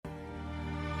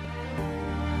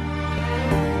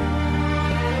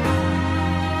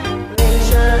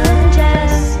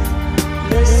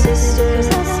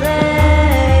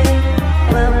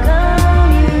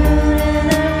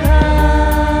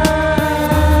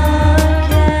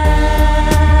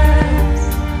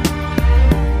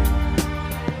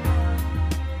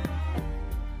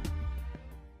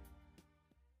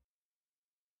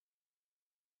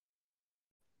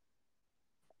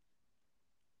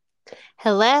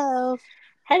Hello.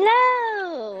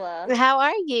 Hello. How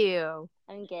are you?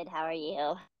 I'm good. How are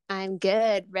you? I'm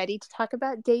good. Ready to talk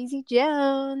about Daisy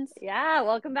Jones. Yeah,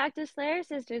 welcome back to Slayer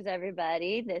Sisters,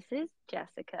 everybody. This is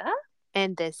Jessica.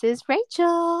 And this is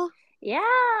Rachel.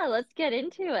 Yeah, let's get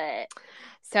into it.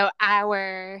 So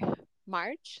our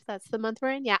March, that's the month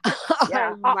we're in. Yeah.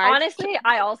 Yeah, Our March. honestly,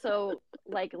 I also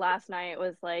like last night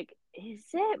was like, is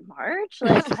it March?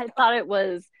 Like, I thought it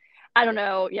was, I don't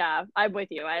know. Yeah, I'm with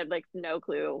you. I had like no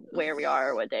clue where we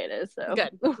are or what day it is. So,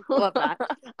 Good. Love that.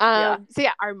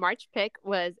 yeah. Our March pick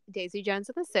was Daisy Jones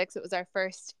and the Six. It was our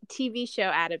first TV show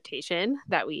adaptation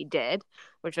that we did,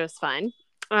 which was fun.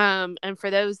 And for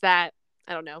those that,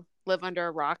 I don't know, live under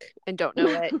a rock and don't know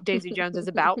what Daisy Jones is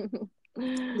about,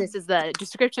 this is the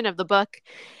description of the book.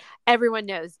 Everyone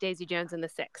knows Daisy Jones and the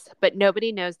Six, but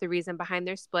nobody knows the reason behind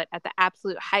their split at the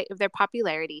absolute height of their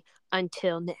popularity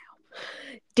until now.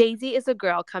 Daisy is a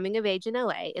girl coming of age in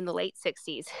LA in the late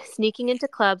 60s, sneaking into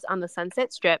clubs on the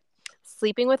Sunset Strip,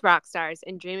 sleeping with rock stars,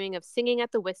 and dreaming of singing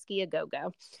at the Whiskey A Go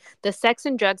Go. The sex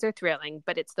and drugs are thrilling,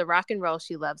 but it's the rock and roll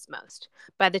she loves most.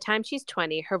 By the time she's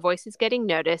 20, her voice is getting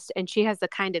noticed, and she has the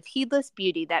kind of heedless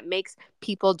beauty that makes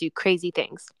people do crazy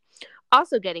things.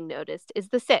 Also getting noticed is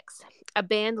the Six, a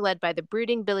band led by the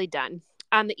brooding Billy Dunn.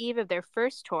 On the eve of their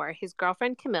first tour, his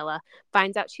girlfriend Camilla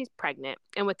finds out she's pregnant,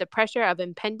 and with the pressure of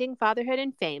impending fatherhood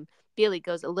and fame, Billy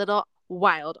goes a little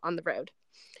wild on the road.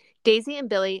 Daisy and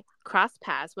Billy cross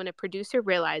paths when a producer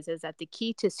realizes that the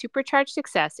key to supercharged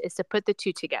success is to put the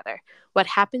two together. What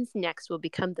happens next will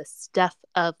become the stuff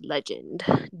of legend.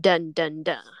 Dun dun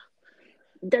dun.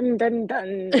 Dun dun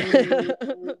dun.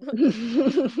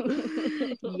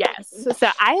 Yes. So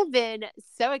I have been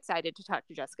so excited to talk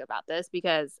to Jessica about this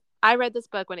because I read this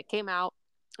book when it came out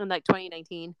in like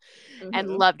 2019 and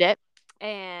Mhm. loved it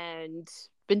and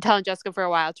been telling Jessica for a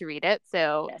while to read it.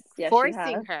 So Yes, you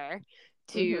forcing have. her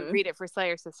to Mhm. read it for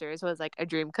Slayer Sisters was like a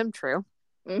dream come true.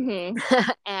 Mhm.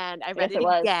 And I read Yes, it it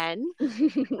was.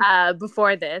 again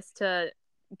before this to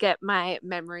get my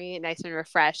memory nice and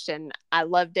refreshed, and I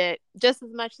loved it just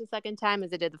as much the second time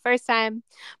as I did the first time.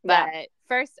 But Yeah.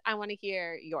 first I want to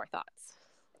hear your thoughts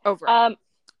overall. Um,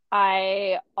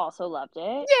 I also loved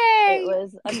it. It Yay.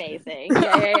 was amazing.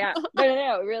 Yeah.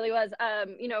 No, it really was.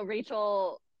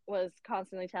 Rachel was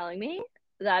constantly telling me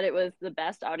that it was the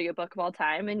best audiobook of all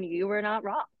time, and you were not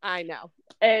wrong. I know.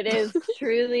 It is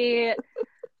truly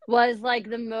was like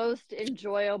the most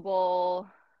enjoyable.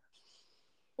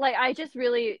 Like I just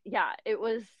really, yeah, it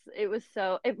was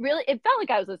so it felt like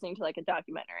I was listening to like a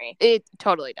documentary. It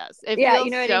totally does. It Yeah, you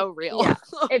feels know what I mean? so real. Yeah.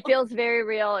 It feels very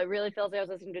real. It really feels like I was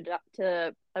listening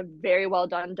to a very well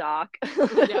done doc.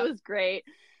 It Yep. was great.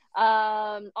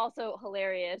 Also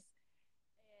hilarious.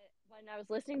 When I was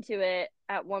listening to it,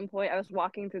 at one point I was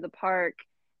walking through the park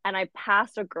and I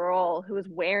passed a girl who was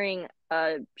wearing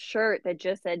a shirt that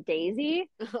just said Daisy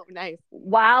Oh, nice.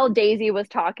 while Daisy was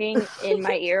talking in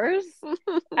my ears.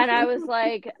 And I was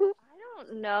like, I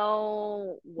don't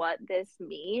know what this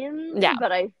means, Yeah.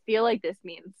 but I feel like this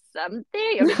means something.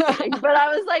 I'm just kidding. But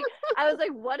I was like,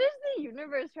 what is the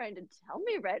universe trying to tell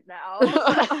me right now?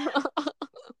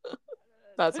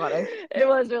 That's funny. It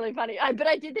was really funny. But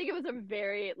I did think it was a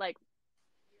very like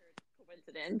weird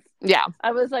coincidence. Yeah.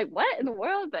 I was like, what in the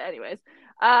world? But anyways,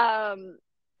 yes,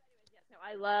 no,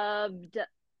 I loved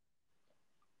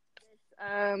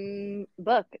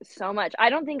book so much. I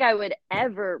don't think I would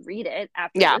ever read it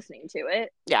after Yeah. listening to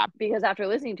it Yeah. because after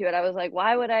listening to it I was like,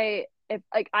 why would I if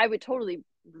like I would totally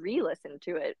re-listen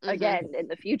to it Mm-hmm. again in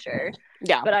the future,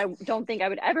 Yeah. but I don't think I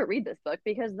would ever read this book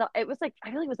because it was like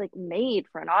I feel like it was like made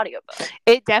for an audiobook.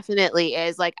 It definitely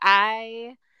is. Like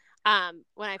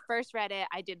when I first read it,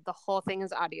 I did the whole thing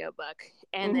as audiobook.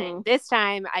 And then Mhm. this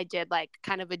time I did like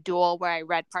kind of a dual where I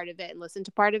read part of it and listened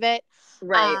to part of it.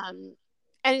 Right. Um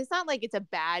and it's not like it's a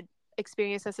bad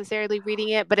experience necessarily reading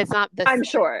it, but it's not the I'm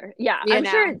same, sure. Yeah, you I'm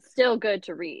sure know. it's still good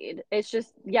to read. It's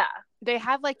just yeah. They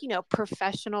have like,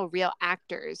 professional real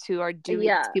actors who are doing these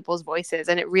Yeah. people's voices,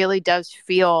 and it really does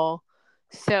feel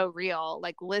so real,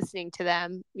 like listening to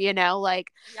them, like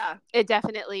Yeah. it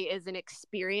definitely is an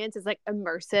experience. It's like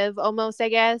immersive almost, I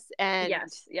guess. And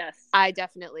Yes. I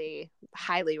definitely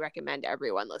highly recommend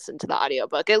everyone listen to the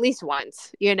audiobook at least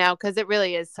once, because it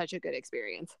really is such a good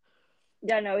experience.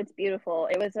 Yeah, no, it's beautiful.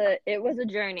 It was a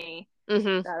journey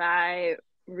Mm-hmm. that I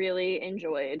really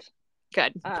enjoyed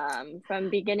Good. from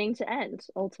beginning to end,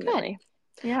 Good. ultimately.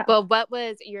 Yeah. Well, what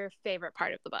was your favorite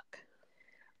part of the book?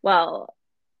 Well,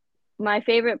 my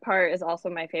favorite part is also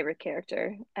my favorite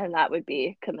character, and that would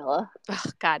be Camilla. Oh,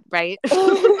 God, right?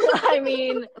 I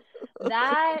mean,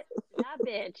 that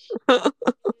bitch is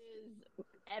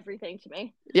everything to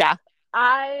me. Yeah.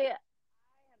 I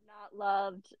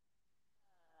loved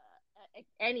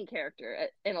any character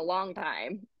in a long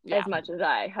time Yeah. as much as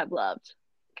I have loved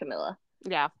Camilla.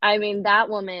 Yeah. I mean, that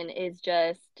woman is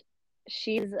just,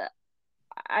 she's,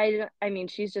 I mean,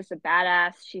 she's just a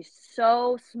badass. She's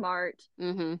so smart.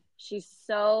 Mm-hmm. She's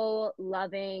so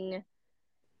loving.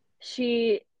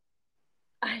 She,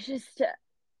 I just,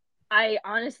 I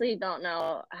honestly don't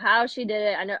know how she did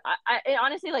it. I know,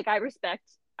 honestly, like, I respect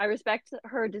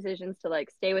her decisions to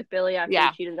like stay with Billy after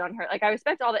he cheated on her. Like, I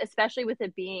respect all that, especially with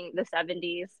it being the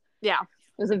 70s. Yeah.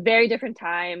 It was a very different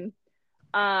time.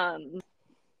 And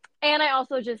I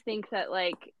also just think that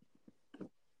like,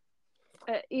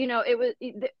 you know,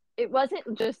 it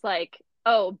wasn't just like,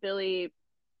 oh, Billy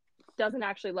doesn't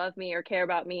actually love me or care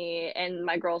about me and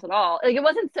my girls at all. Like,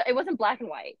 it wasn't black and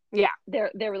white. Yeah.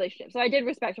 Their relationship. So I did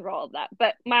respect her for all of that.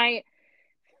 But my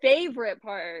favorite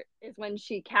part is when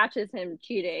she catches him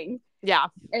cheating. Yeah.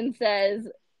 And says,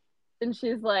 and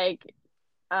she's like,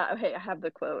 okay, I have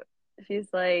the quote. She's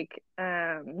like,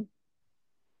 who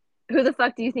the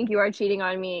fuck do you think you are cheating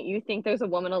on me? You think there's a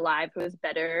woman alive who is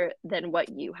better than what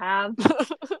you have?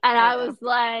 And I was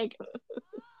like,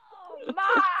 oh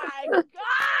my God,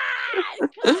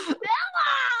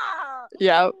 Camilla!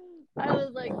 Yep. I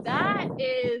was like, that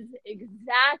is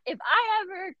exact. If I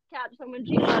ever catch someone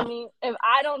cheating on me, if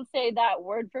I don't say that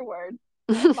word for word,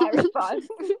 that's my response.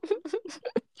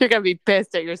 You're going to be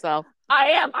pissed at yourself.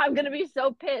 I am. I'm going to be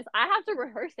so pissed. I have to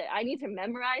rehearse it. I need to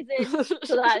memorize it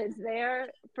so that it's there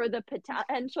for the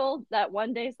potential that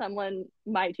one day someone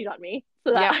might cheat on me.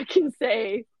 So that I can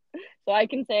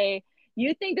say,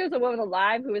 you think there's a woman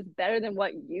alive who is better than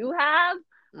what you have?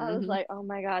 Mm-hmm. I was like, oh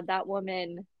my God, that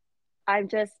woman. I'm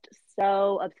just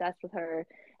so obsessed with her.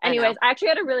 Anyways, I actually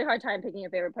had a really hard time picking a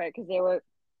favorite part because there were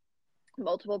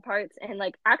multiple parts and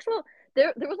like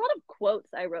there was a lot of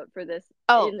quotes I wrote for this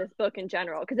in this book in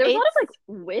general because there was a lot of like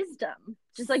wisdom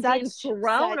just like being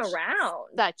thrown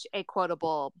around. Such a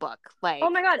quotable book. Like, oh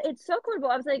my God, it's so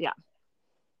quotable. I was like,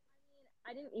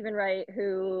 I didn't even write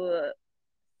who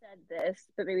said this,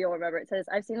 but maybe you'll remember. It says,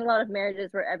 I've seen a lot of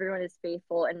marriages where everyone is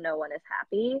faithful and no one is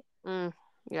happy.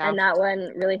 Yeah. And that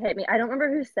one really hit me. I don't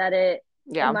remember who said it.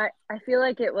 Yeah. I feel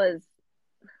like it was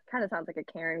kind of sounds like a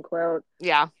Karen quote.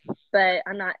 Yeah. But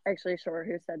I'm not actually sure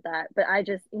who said that. But I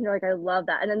just, like, I love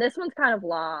that. And then this one's kind of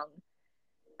long.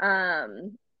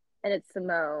 And it's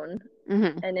Simone.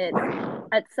 Mm-hmm. And it's,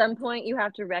 at some point, you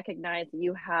have to recognize that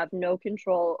you have no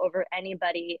control over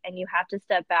anybody. And you have to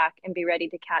step back and be ready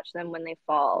to catch them when they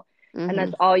fall. Mm-hmm. And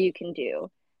that's all you can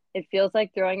do. It feels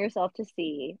like throwing yourself to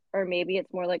sea, or maybe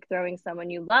it's more like throwing someone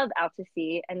you love out to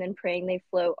sea and then praying they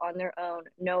float on their own,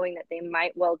 knowing that they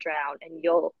might well drown and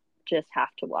you'll just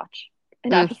have to watch.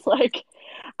 And I was like,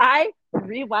 I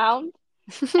rewound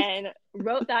and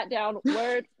wrote that down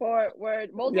word for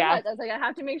word multiple times. I was like, I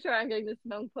have to make sure I'm getting this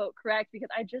Simone quote correct because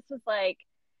I just was like,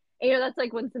 that's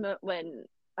like when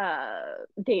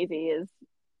Daisy is,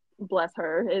 bless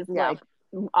her, is like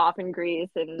off in Greece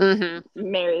and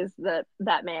marries that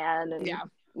man, and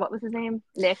what was his name?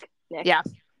 Nick. Yeah.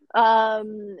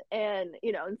 And and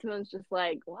Simone's just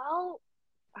like, well,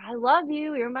 I love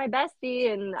you, you're my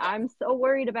bestie, and I'm so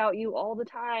worried about you all the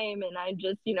time, and I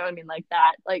just, like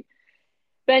that, like.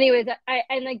 But anyways,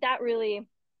 and like that really, as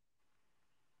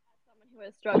someone who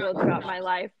has struggled throughout my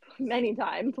life many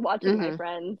times, watching my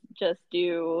friends just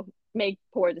make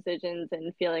poor decisions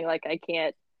and feeling like I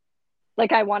can't.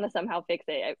 Like, I want to somehow fix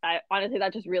it. I honestly,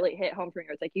 that just really hit home for me.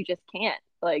 It's like, you just can't.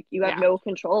 Like, you have no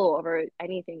control over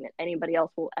anything that anybody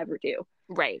else will ever do.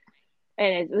 Right.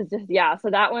 And it was just, so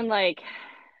that one, like,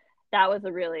 that was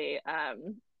a really,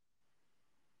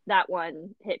 that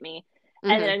one hit me.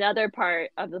 Mm-hmm. And then another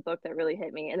part of the book that really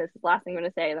hit me, and this is the last thing I'm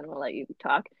going to say, and then I'm going to let you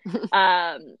talk,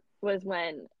 was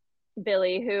when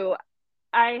Billy, who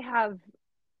I have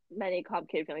many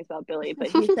complicated feelings about Billy, but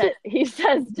he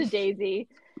says to Daisy,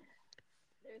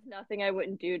 there's nothing I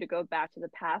wouldn't do to go back to the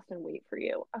past and wait for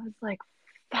you. I was like,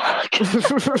 fuck.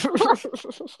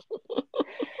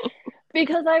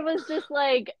 Because I was just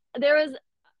like,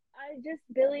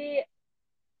 Billy,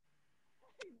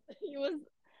 he was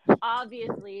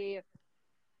obviously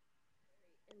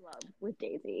in love with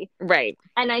Daisy. Right.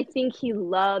 And I think he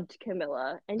loved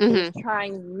Camilla, and he was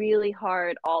trying really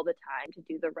hard all the time to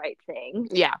do the right thing.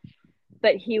 Yeah.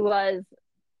 But he was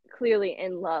clearly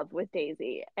in love with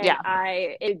Daisy. And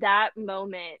in that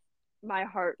moment, my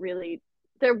heart really,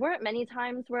 there weren't many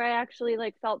times where I actually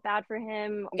like felt bad for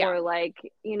him or like,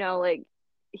 like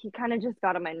he kind of just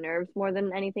got on my nerves more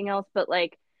than anything else. But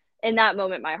like in that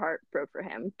moment, my heart broke for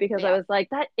him because I was like,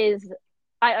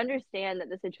 I understand that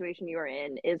the situation you are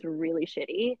in is really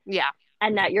shitty. Yeah.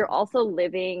 And that you're also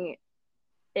living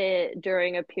it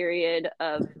during a period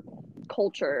of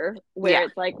culture where Yeah.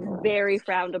 it's like very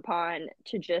frowned upon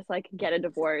to just like get a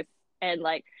divorce, and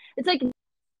like it's like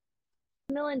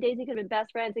Camilla and Daisy could have been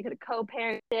best friends. They could have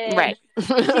co-parented. Right.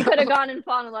 He could have gone and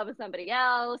fallen in love with somebody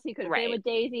else. He could have been Right. with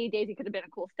Daisy. Daisy could have been a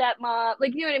cool stepmom.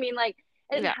 Like, you know what I mean? Like,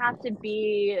 it didn't Yeah. have to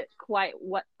be quite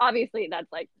what. Obviously,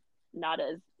 that's like not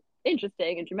as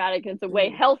interesting and dramatic. It's a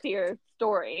way healthier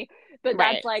story, but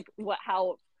Right. that's like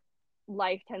how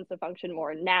life tends to function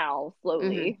more now,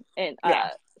 slowly and Yeah.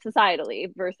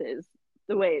 societally versus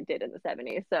the way it did in the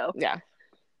 70s. So Yeah.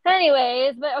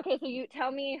 anyways, but okay, so you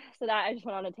tell me, so that I just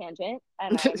went on a tangent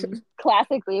and I'm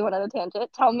classically went on a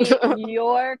tangent. Tell me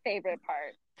your favorite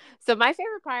part So my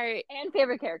favorite part, and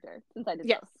favorite character, since I did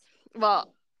yes. both.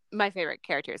 Well, my favorite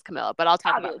character is Camilla, but I'll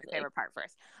talk about Obviously. my favorite part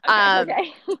first.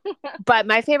 Okay. But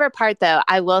my favorite part, though,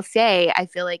 I will say, I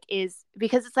feel like is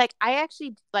because it's like I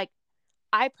actually like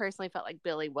I personally felt like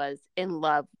Billy was in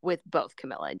love with both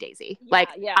Camilla and Daisy.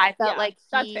 I felt like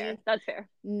That's fair.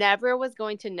 never was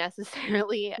going to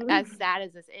necessarily, as sad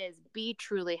as this is, be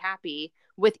truly happy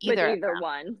with either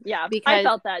one. Yeah, because I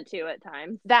felt that too at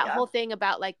times. That whole thing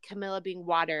about like Camilla being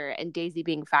water and Daisy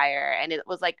being fire, and it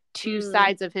was like two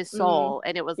sides of his soul,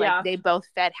 and it was like they both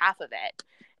fed half of it,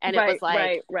 and it was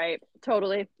like right,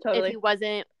 totally. If he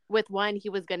wasn't with one, he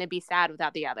was going to be sad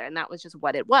without the other, and that was just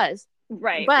what it was.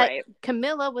 Right. But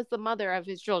Camilla was the mother of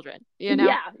his children, you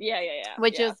know? Yeah.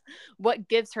 Which is what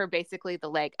gives her basically the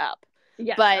leg up.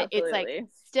 Yeah. But it's like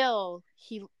still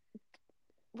he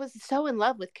was so in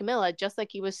love with Camilla, just like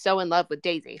he was so in love with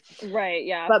Daisy. Right,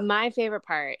 yeah. But my favorite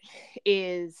part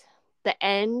is the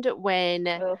end when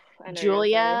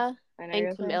Julia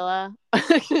and Camilla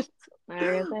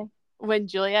when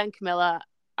Julia and Camilla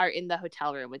are in the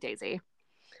hotel room with Daisy.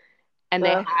 And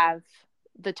they have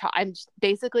the talk. I'm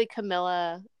basically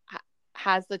Camilla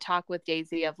has the talk with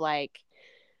Daisy of like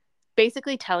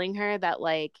basically telling her that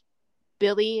like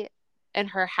Billy and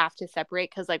her have to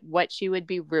separate because like what she would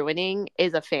be ruining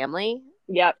is a family.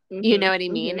 Yep. You know what I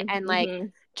mean? And like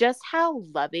just how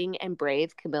loving and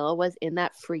brave Camilla was in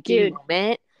that freaking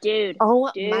moment. Dude.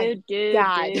 Oh dude, my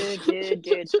God.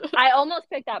 Dude. I almost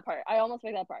picked that part.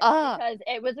 Because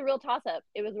it was a real toss up.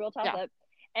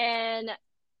 And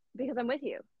because I'm with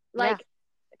you. Like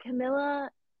Camilla,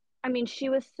 I mean, she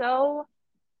was so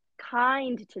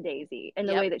kind to Daisy in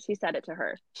the way that she said it to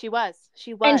her. She was.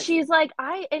 And she's like,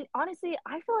 and honestly,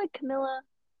 I feel like Camilla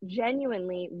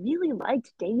genuinely really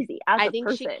liked Daisy as a person. I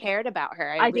think she cared about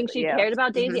her. I think she cared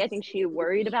about Daisy. I think she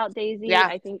worried about Daisy.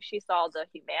 I think she saw the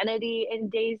humanity in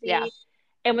Daisy.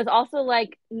 And was also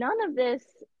like, none of this,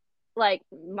 like,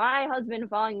 my husband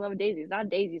falling in love with Daisy is not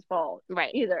Daisy's fault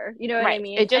either. You know what I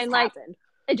mean? It just happened.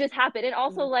 It just happened. And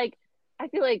also, like, I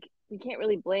feel like we can't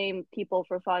really blame people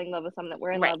for falling in love with someone that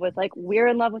we're in love with. Like, we're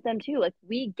in love with them too. Like,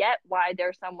 we get why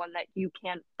there's someone that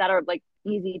that are like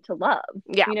easy to love.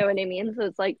 Yeah. You know what I mean? So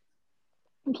it's like,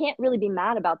 you can't really be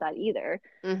mad about that either.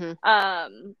 And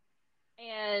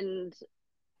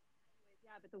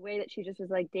but the way that she just was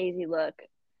like, Daisy, look,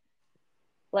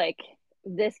 like,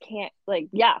 this can't, like,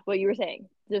 what you were saying,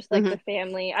 just like the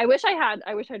family. I wish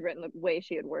I'd written the way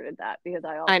she had worded that, because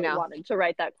I also wanted to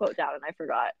write that quote down and I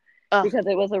forgot. Because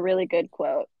it was a really good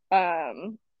quote.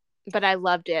 But I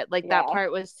loved it. Like that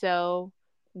part was so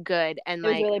good, and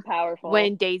like it was really powerful.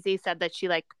 When Daisy said that she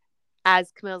like,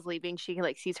 as Camilla's leaving, she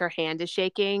like sees her hand is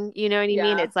shaking. You know what I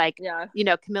mean? It's like you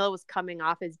know, Camilla was coming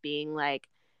off as being like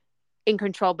in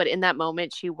control, but in that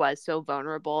moment she was so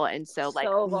vulnerable and so like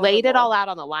laid it all out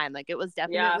on the line. Like it was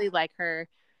definitely like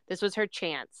this was her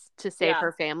chance to save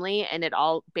her family, and it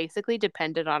all basically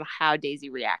depended on how Daisy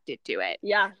reacted to it.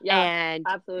 And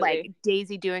absolutely. Like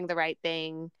Daisy doing the right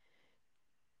thing.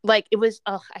 Like it was,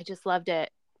 I just loved it.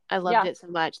 I loved it so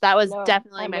much. That was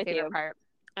definitely my favorite part.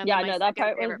 And that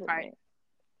part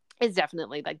is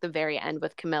definitely like the very end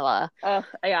with Camilla. That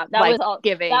like, was all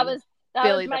giving that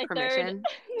Billy was my the permission.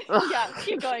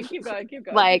 Keep going.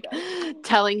 Like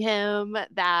telling him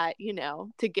that, you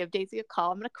know, to give Daisy a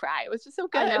call. I'm gonna cry. It was just so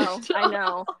good.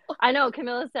 I know.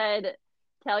 Camilla said,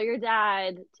 "Tell your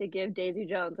dad to give Daisy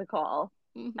Jones a call."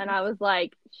 And I was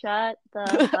like, "Shut the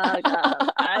fuck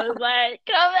up!" I was like,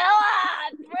 "Camilla,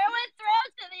 through and through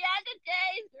to the end of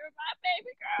days, you're my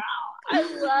baby girl." I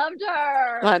loved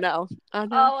her. I know.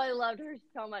 Oh, I loved her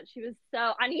so much. She was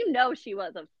so, and you know, she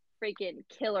was a freaking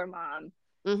killer mom.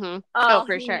 Oh,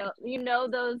 for sure. You know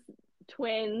those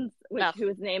twins,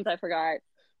 whose names I forgot.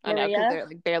 I know, because they're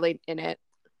like barely in it.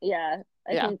 I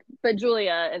think, but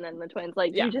Julia and then the twins,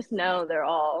 like you just know they're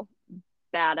all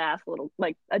badass little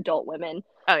like adult women.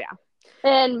 Oh yeah.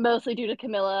 And mostly due to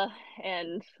Camilla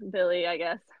and Billy, I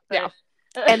guess.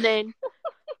 And then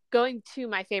going to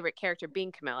my favorite character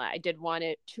being Camilla, I did want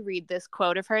to read this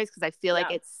quote of hers because I feel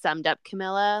like it summed up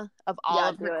Camilla of all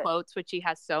of her quotes, which she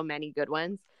has so many good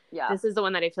ones. Yeah. This is the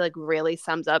one that I feel like really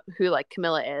sums up who like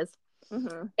Camilla is.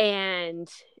 Mm-hmm. And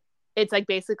it's like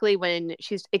basically when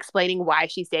she's explaining why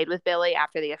she stayed with Billy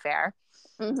after the affair.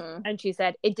 Mm-hmm. And she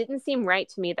said, "It didn't seem right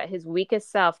to me that his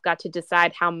weakest self got to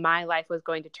decide how my life was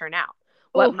going to turn out,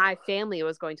 what my family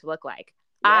was going to look like.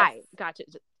 Yes.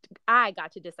 I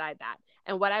got to decide that.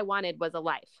 And what I wanted was a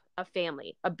life, a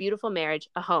family, a beautiful marriage,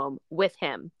 a home with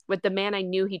him, with the man I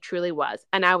knew he truly was.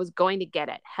 And I was going to get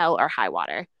it, hell or high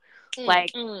water." I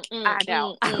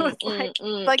know. I was like,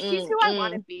 she's who I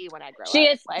want to be when I grow up. She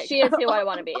is who I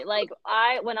want to be. Like,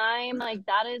 when I'm like,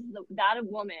 that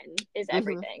woman is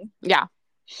everything. Yeah.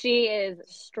 She is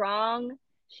strong.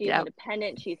 She's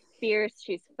independent. She's fierce.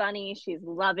 She's funny. She's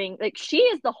loving. Like, she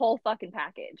is the whole fucking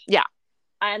package. Yeah.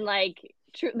 And like,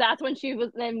 that's when she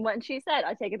was. Then when she said,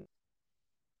 "I take it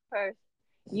first."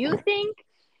 You think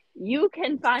you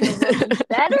can find a woman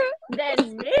better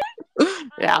than me?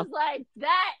 I was like,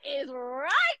 that is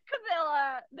right,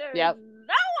 Camilla. There's no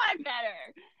one better.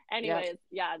 Anyways,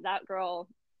 that girl.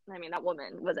 I mean, that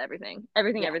woman was everything.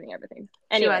 Everything.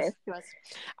 Anyways. She was.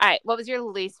 All right. What was your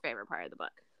least favorite part of the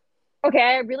book? Okay,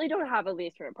 I really don't have a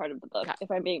least favorite part of the book,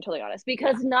 if I'm being totally honest,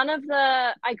 because none of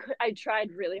the I tried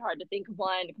really hard to think of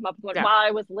one, to come up with one. While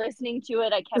I was listening to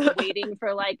it, I kept waiting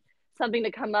for like something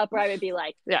to come up where I would be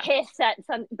like pissed at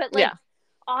some, but like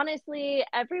honestly,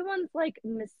 everyone's like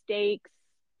mistakes,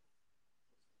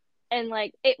 and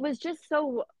like it was just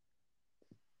so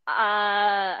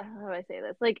how do I say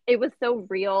this? Like, it was so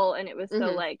real, and it was so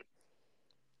like,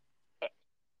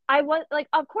 I was like,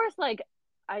 of course, like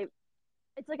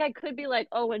it's like I could be like,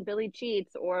 oh, when Billy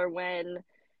cheats, or when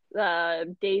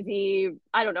Daisy,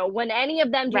 I don't know, when any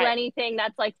of them do anything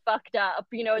that's like fucked up,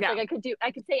 you know, it's like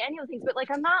I could say any of those things, but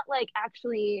like I'm not like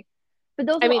actually, but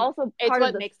those are also part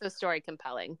of what makes the story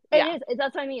compelling. It is.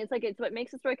 That's what I mean. It's like, it's what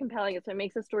makes the story compelling. It's what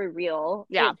makes the story real.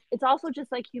 Yeah. It's also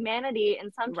just like humanity,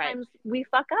 and sometimes we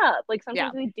fuck up. Like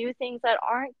sometimes we do things that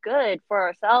aren't good for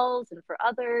ourselves and for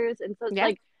others, and so it's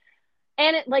like.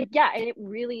 And it like, and it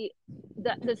really,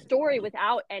 the story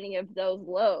without any of those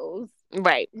lows,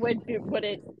 there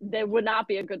would not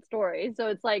be a good story. So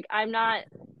it's like, and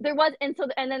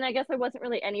then I guess there wasn't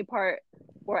really any part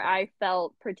where I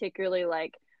felt particularly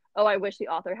like, oh, I wish the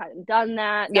author hadn't done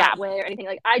that way or anything.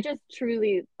 Like, I just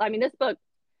truly, I mean, this book,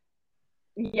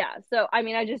 so I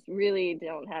mean, I just really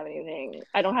don't have anything.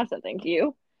 I don't have something. Do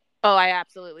you? Oh, I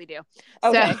absolutely do.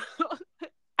 Okay. So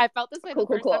I felt this way the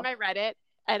first time I read it.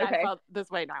 And I felt this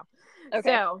way now. Okay.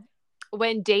 So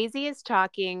when Daisy is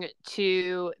talking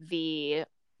to the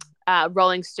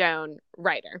Rolling Stone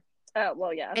writer. Oh,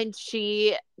 well, yeah. And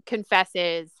she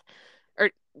confesses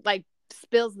or like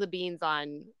spills the beans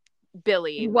on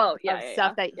Billy. Whoa,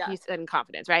 stuff that he said in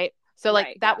confidence, right? So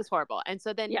like that was horrible. And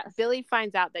so then Billy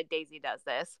finds out that Daisy does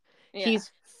this. Yeah.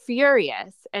 He's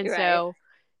furious. And so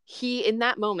he, in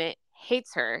that moment,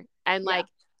 hates her and like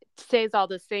says all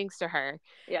those things to her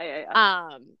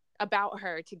about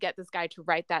her to get this guy to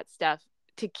write that stuff,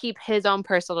 to keep his own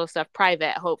personal stuff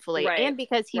private, hopefully, and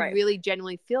because he really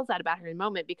genuinely feels that about her in the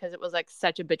moment, because it was like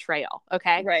such a betrayal.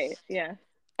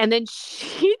 And then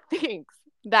she thinks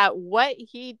that what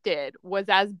he did was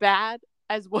as bad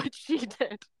as what she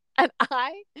did. And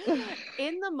I,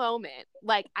 in the moment,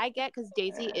 like, I get, because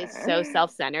Daisy is so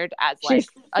self-centered as like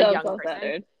a young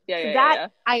person.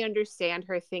 I understand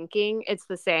her thinking. It's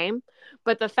the same.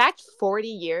 But the fact 40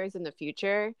 years in the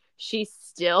future, she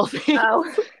still thinks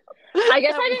I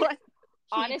guess I didn't.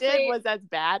 Honestly, did was as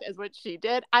bad as what she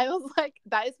did. I was like,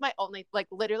 that is my only, like,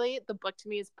 literally, the book to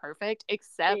me is perfect,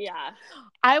 except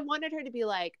I wanted her to be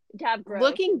like,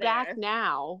 looking back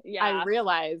now, I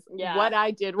realize what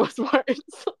I did was worse.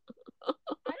 I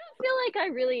don't feel like I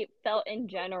really felt in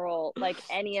general like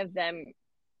any of them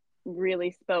really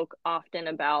spoke often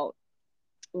about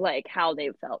like how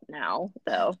they felt now,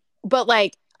 though. But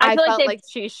like, I felt like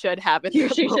she should have it. She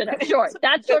should have. Sure,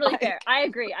 that's totally fair. I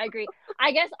agree.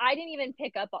 I guess I didn't even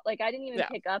pick up on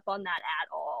that at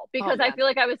all, because I feel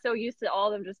like I was so used to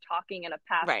all of them just talking in a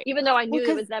past, even though I knew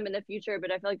it was them in the future.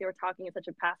 But I feel like they were talking in such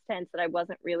a past tense that I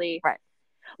wasn't really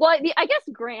Well, I guess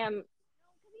Graham, even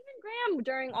Graham,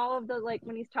 during all of the, like,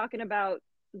 when he's talking about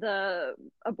the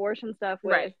abortion stuff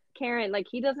with Karen, like,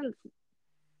 he doesn't.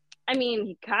 I mean,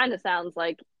 he kind of sounds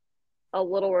like a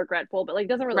little regretful, but like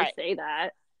doesn't really say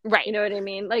that. Right. You know what I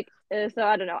mean? Like, so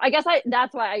I don't know.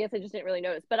 That's why I just didn't really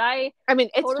notice. But I mean,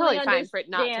 it's totally fine for it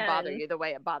not to bother you the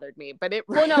way it bothered me. But it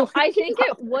really, well, no, I think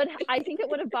it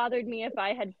would have bothered me if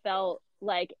I had felt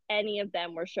like any of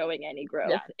them were showing any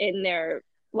growth in their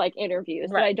like interviews,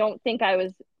 but Right. I don't think I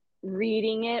was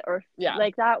reading it or Yeah.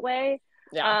 like that way.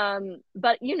 Yeah.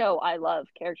 But I love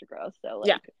character growth, so like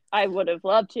Yeah. I would have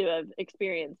loved to have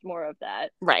experienced more of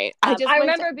that. Right. I just I wish.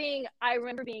 remember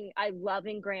being I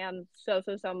loving Graham so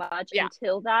much Yeah.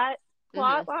 until that Hmm.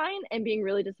 plot line and being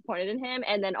really disappointed in him,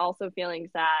 and then also feeling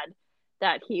sad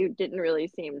that he didn't really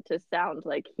seem to sound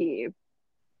like he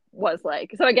was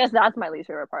like. So I guess that's my least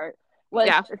favorite part. Was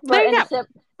Yeah. but There you go.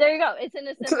 there you go. It's in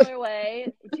a similar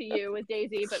way to you with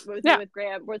Daisy, but with me Yeah. with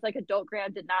Graham, where it's like adult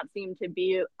Graham did not seem to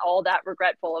be all that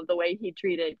regretful of the way he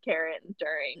treated Karen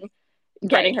during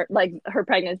getting Right. her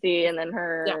pregnancy and then Yeah.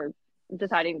 her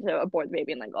deciding to abort the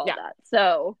baby and like all Yeah. that.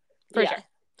 So For yeah. sure.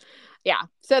 Yeah.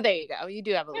 So there you go. You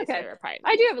do have a least Okay. favorite part.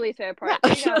 I do have a least favorite part. Yeah.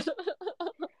 There you go.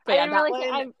 But I yeah, didn't that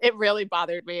really one, it really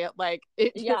bothered me. Like,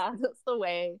 it just, Yeah. just the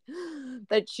way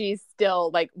that she still,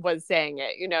 like, was saying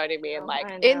it. You know what I mean? Like,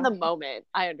 I in the know. moment,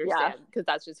 I understand because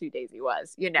that's just who Daisy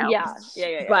was, you know? Yeah.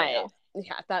 But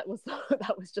yeah, that was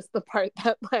just the part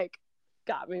that, like,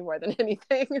 got me more than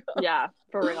anything. Yeah,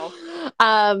 for real.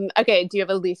 Okay, do you have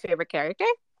a least favorite character?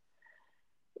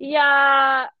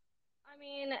 Yeah. I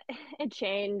mean, it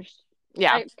changed.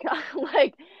 Yeah.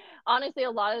 Like, honestly,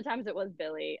 a lot of the times it was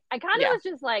Billy. I kind of Yeah. was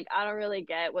just like, I don't really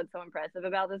get what's so impressive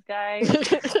about this guy.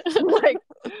 Like,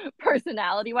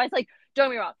 personality wise, like, don't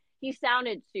get me wrong, he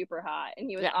sounded super hot and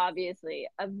he was Yeah. obviously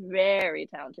a very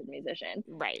talented musician.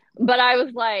 Right. But I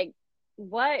was like,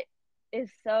 what is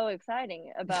so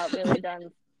exciting about Billy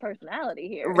Dunn's personality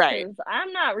here? Right. Because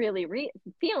I'm not really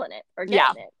feeling it or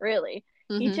getting it, really.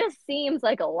 He Mhm. just seems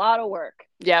like a lot of work.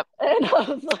 Yep. And I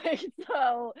was like,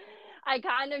 so I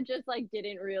kind of just like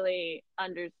didn't really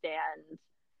understand.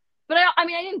 But I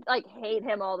mean, I didn't like hate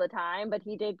him all the time, but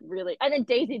he did really. And then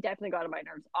Daisy definitely got on my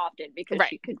nerves often because Right.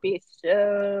 she could be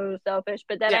so selfish.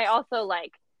 But then Yes. I also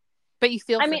like, But you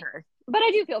feel I for mean, her. but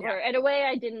I do feel for Yeah. her. In a way,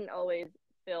 I didn't always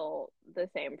feel the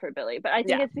same for Billy. But I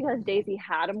think Yeah. it's because Daisy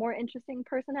had a more interesting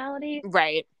personality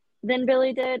Right. than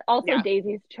Billy did. Also, Yeah.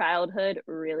 Daisy's childhood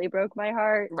really broke my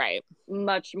heart. Right.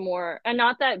 Much more. And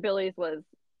not that Billy's was,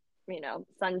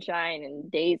 sunshine and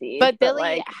daisy. But Billy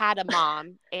like, had a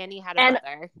mom and he had a and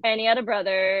brother. and he had a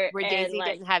brother. Where and Daisy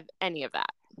like, didn't have any of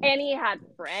that. and he had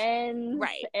friends.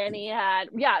 Right. And he had,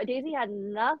 Daisy had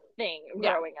nothing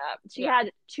growing up. She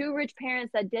had two rich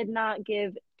parents that did not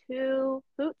give two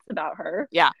hoots about her.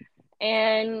 Yeah.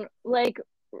 And like,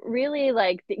 really,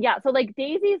 like, so like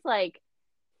Daisy's like,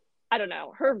 I don't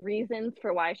know, her reasons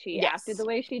for why she acted the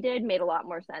way she did made a lot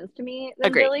more sense to me than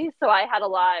Agreed. Billy. So I had a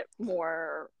lot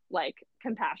more like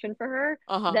compassion for her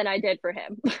than I did for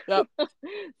him. Yep.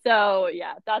 So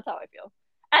yeah, that's how I feel.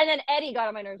 And then Eddie got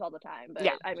on my nerves all the time. But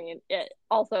Yeah. I mean, it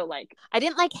also like, I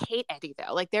didn't like hate Eddie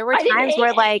though. Like there were I didn't times hate where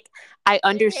Eddie. like I hate him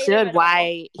understood at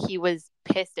why he was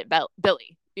pissed at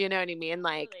Billy. You know what I mean?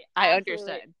 Like I Absolutely.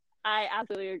 understood. I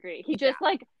absolutely agree. He just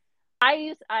like,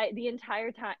 the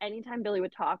entire time, anytime Billy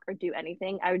would talk or do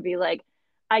anything, I would be like,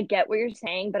 I get what you're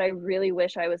saying, but I really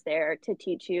wish I was there to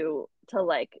teach you to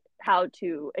like how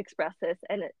to express this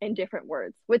in different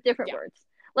words with different words.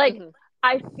 Like,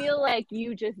 I feel like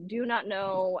you just do not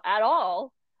know at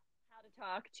all how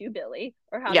to talk to Billy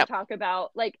or how to talk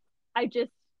about, like, it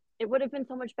would have been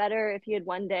so much better if he had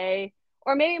one day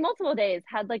or maybe multiple days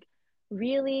had like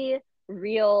really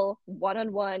real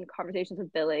one-on-one conversations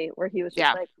with Billy where he was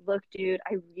just like, look, dude,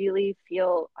 I really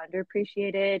feel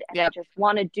underappreciated and I just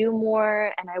want to do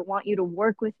more and I want you to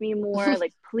work with me more.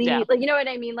 Like, please, like, you know what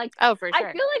I mean? Like, oh, for sure.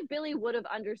 I feel like Billy would have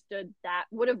understood that,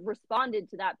 would have responded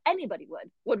to that. Anybody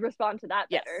would respond to that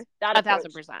better. That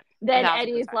 1,000%. Then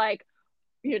Eddie's like,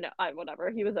 whatever.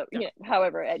 He was,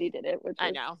 however Eddie did it, which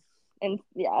I know. And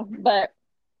but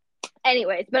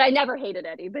anyways, but I never hated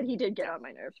Eddie, but he did get on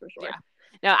my nerves for sure. Yeah.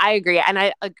 No, I agree. And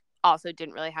I also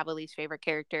didn't really have a least favorite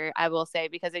character, I will say,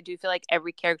 because I do feel like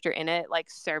every character in it like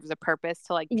serves a purpose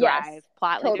to like drive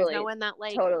plot. Like there's no one that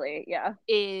like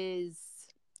is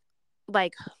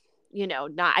like,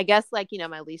 not, I guess like,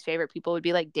 my least favorite people would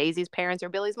be like Daisy's parents or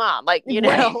Billy's mom. Like, or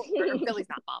Billy's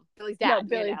not mom, Billy's dad. No,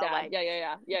 Billy's dad. Like,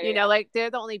 yeah. Like they're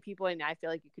the only people and I feel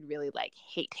like you could really like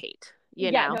hate. You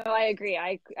know? No, I agree.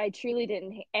 I truly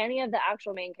didn't hate any of the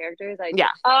actual main characters.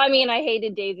 I mean, I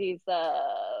hated Daisy's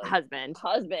husband.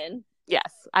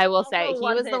 Yes, I will say he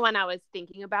was the one I was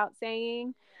thinking about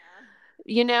saying.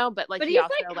 But like, but he he's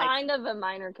also, like kind of a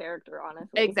minor character, honestly.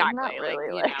 Exactly. Not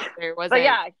really, there wasn't. But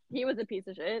yeah, he was a piece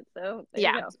of shit. So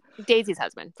there you go. Daisy's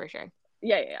husband for sure.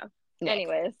 Yeah. Nick.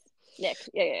 Anyways, Nick.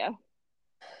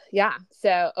 Yeah.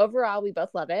 So overall, we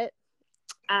both love it.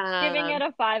 Giving it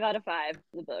a 5 out of 5.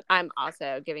 The book. I'm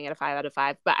also giving it a 5 out of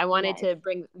 5. But I wanted to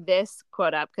bring this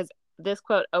quote up because this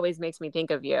quote always makes me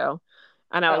think of you.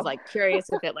 and I was like curious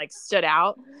if it like stood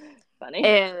out. Funny.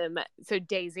 So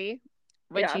Daisy,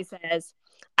 when Yeah. she says,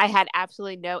 "I had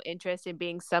absolutely no interest in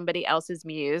being somebody else's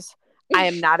muse. I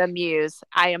am not a muse.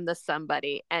 I am the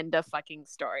somebody." End of fucking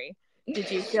story. Did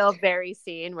you feel very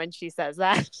seen when she says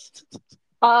that?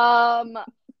 I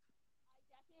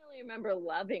definitely remember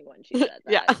loving when she said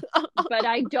Yeah. that. But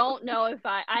I don't know if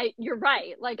you're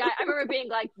right. Like I remember being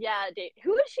like, yeah,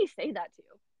 who did she say that to?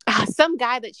 Some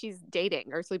guy that she's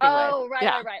dating or sleeping with. Oh, right,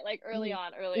 Yeah. right. Like early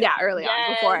on. Yeah, early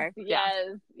on, before.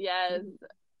 Yes.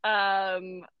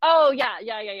 Oh yeah.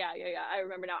 I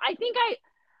remember now. I think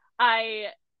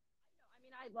I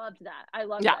mean, I loved that. I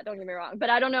loved Yeah. that. Don't get me wrong. But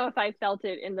I don't know if I felt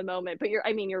it in the moment. But you're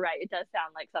right. It does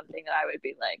sound like something that I would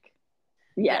be like,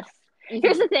 yes. Yeah.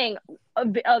 Here's the thing.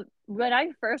 When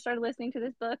I first started listening to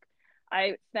this book,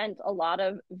 I spent a lot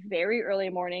of very early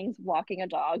mornings walking a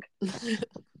dog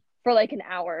for like an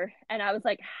hour, and I was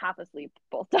like half asleep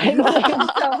both times.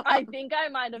 So I think I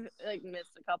might have like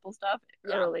missed a couple stuff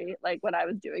early, like when I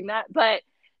was doing that. But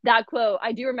that quote,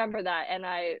 I do remember that, and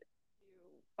I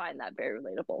find that very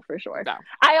relatable for sure. No.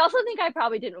 I also think I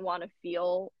probably didn't want to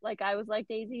feel like I was like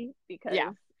Daisy because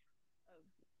of,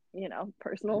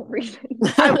 personal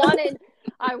reasons. I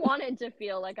wanted to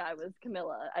feel like I was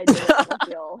Camilla. I didn't want to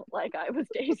feel like I was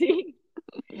Daisy.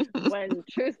 When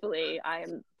truthfully,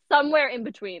 I'm somewhere in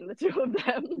between the two of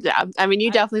them. Yeah, I mean, you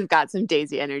definitely got some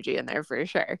Daisy energy in there for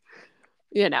sure.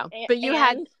 But you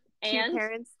had two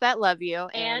parents that love you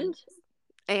and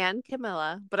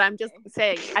Camilla. But I'm just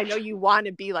saying, I know you want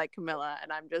to be like Camilla,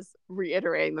 and I'm just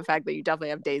reiterating the fact that you definitely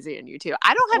have Daisy in you too.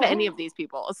 I don't have any of these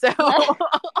people, so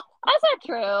that's not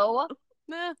true.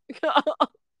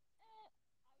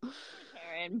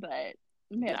 Karen, but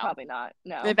no. Probably not.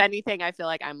 No. If anything, I feel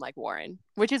like I'm like Warren,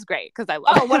 which is great because I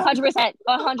love. Oh,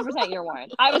 100%, you're Warren.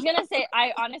 I was gonna say,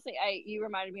 you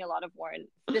reminded me a lot of Warren,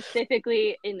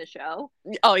 specifically in the show.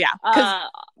 Oh yeah,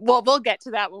 we'll get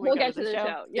to that when we get to the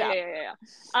show. Yeah.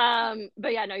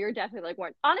 But yeah, no, you're definitely like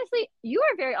Warren. Honestly, you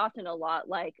are very often a lot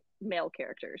like male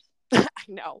characters. I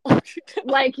know.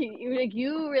 Like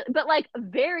you, but like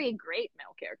very great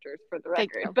male characters for the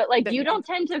record. But like you don't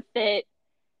tend to fit.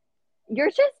 You're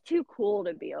just too cool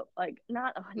to be like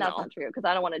not. That's not true because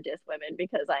I don't want to diss women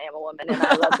because I am a woman and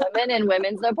I love women and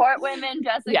women support women.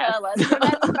 Jessica, yes. Let's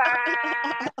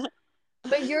remember.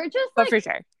 But you're just like, for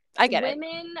sure, I get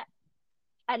women, it.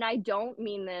 And I don't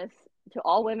mean this to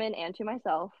all women and to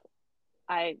myself.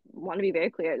 I want to be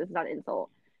very clear. This is not an insult,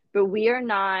 but we are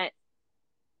not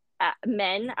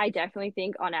men. I definitely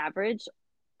think on average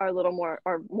are a little more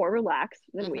relaxed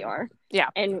than we are. Yeah.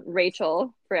 And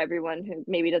Rachel, for everyone who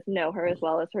maybe doesn't know her as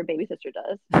well as her baby sister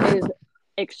does, is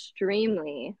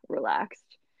extremely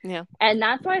relaxed. Yeah. And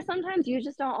that's why sometimes you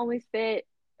just don't always fit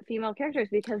female characters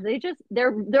because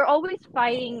they're always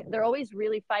fighting. They're always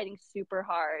really fighting super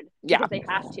hard because they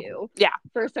have to. Yeah.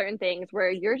 For certain things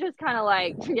where you're just kind of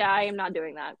like, yeah, I am not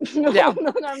doing that. Yeah.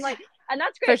 And I'm like, and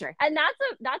that's great. For sure. And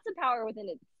that's a power within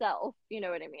itself. You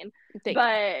know what I mean?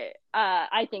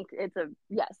 I think it's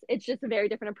just a very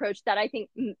different approach that I think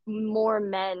more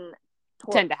men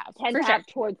tend to have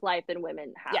towards life than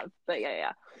women have. Yeah. But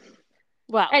yeah.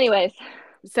 Well, anyways,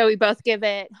 so we both give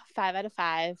it 5 out of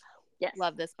 5. Yes.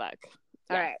 Love this book.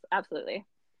 All right. Absolutely.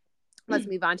 Let's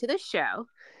move on to the show.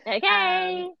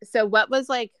 Okay. So what was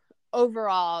like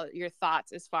overall your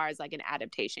thoughts as far as like an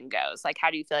adaptation goes? Like, how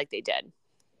do you feel like they did?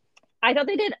 I thought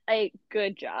they did a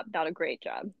good job, not a great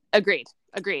job. Agreed.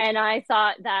 And I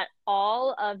thought that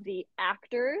all of the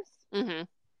actors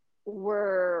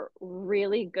were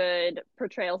really good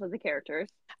portrayals of the characters.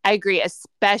 I agree,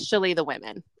 especially the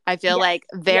women. I feel like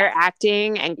their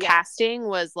acting and casting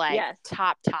was like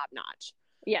top notch.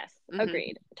 Yes,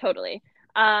 agreed. Totally.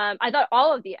 I thought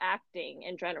all of the acting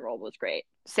in general was great.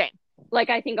 Same.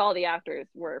 Like, I think all the actors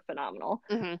were phenomenal.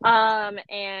 And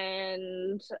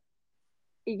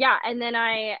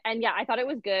I thought it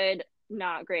was good,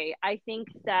 not great. I think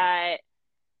that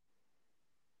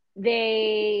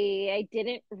I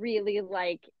didn't really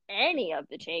like any of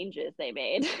the changes they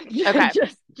made. Okay.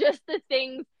 just the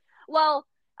things. Well,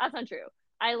 that's not true.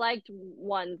 I liked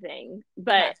one thing,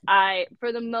 but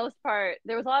for the most part,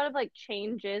 there was a lot of like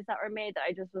changes that were made that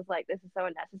I just was like, this is so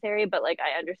unnecessary, but like,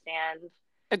 I understand.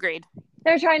 Agreed.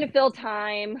 They're trying to fill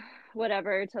time,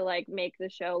 whatever, to like make the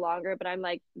show longer, but I'm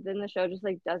like, then the show just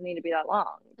like doesn't need to be that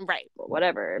long. Right.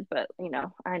 Whatever. But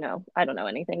I don't know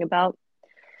anything about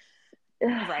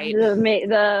whatever,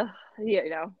 whatever, yes. You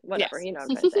know what I'm trying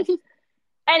to say.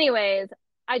 Anyways,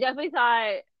 I definitely thought I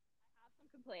have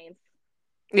some complaints.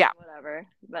 Yeah. Whatever.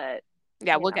 But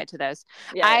yeah, we'll get to those.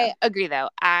 I agree though.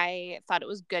 I thought it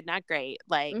was good, not great.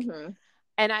 Like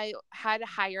and I had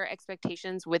higher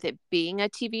expectations with it being a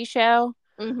TV show.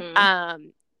 Mm-hmm.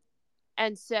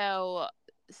 And so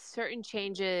certain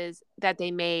changes that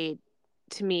they made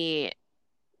to me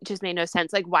just made no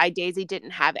sense. Like why Daisy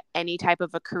didn't have any type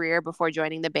of a career before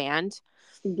joining the band.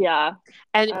 Yeah.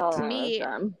 And I to don't me,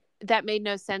 understand. that made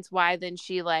no sense. Why then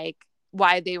she like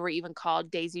why they were even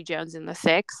called Daisy Jones and the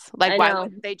Six. Like I why know.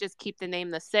 wouldn't they just keep the name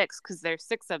the Six? Because there's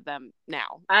 6 of them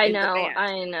now I in the know. band.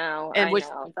 I know. And I which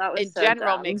know. That was in so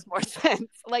general dumb. makes more sense.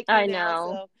 Like, I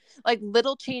know. so like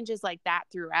little changes like that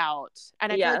throughout.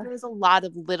 And I feel like Yeah. there was a lot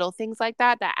of little things like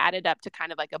that that added up to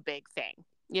kind of like a big thing,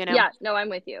 you know? Yeah. No, I'm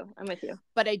with you. I'm with you.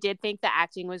 But I did think the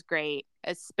acting was great,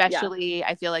 Yeah. especially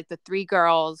I feel like the 3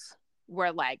 girls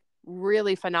were like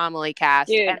really phenomenally cast.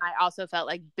 Dude. And I also felt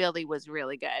like Billy was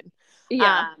really good.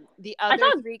 Yeah. The I other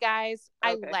thought 3 guys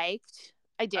I okay. liked.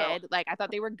 I Oh. did. Like I thought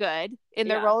they were good in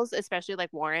their Yeah. roles, especially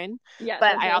like Warren. Yes, I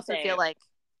But was I gonna also say feel like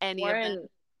any of them Warren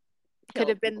could killed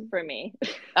have been. for me.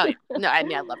 Oh yeah, no, I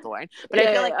mean I love the Warren, but I Yeah,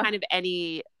 feel yeah, like yeah. kind of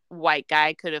any white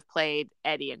guy could have played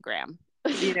Eddie and Graham.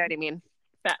 You know what I mean?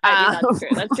 I mean, that's Um, true.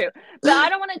 That's true. But I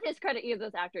don't want to discredit either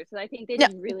of those actors because I think they no,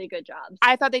 did really good jobs.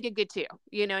 I thought they did good too.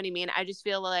 You know what I mean? I just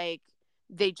feel like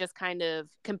they just kind of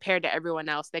compared to everyone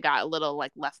else, they got a little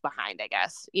like left behind, I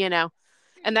guess. You know,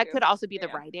 and that could also be the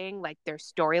Yeah. writing. Like their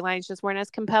storylines just weren't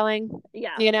as compelling.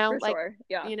 Yeah, You know, for like sure.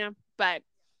 Yeah. you know, but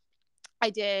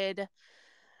I did.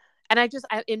 And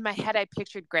in my head, I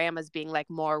pictured Graham as being like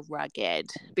more rugged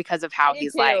because of how I did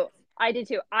he's like, too. I did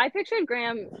too. I pictured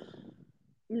Graham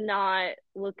not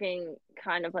looking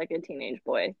kind of like a teenage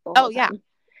boy the oh whole yeah, time.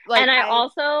 like And I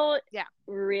also yeah.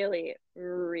 really,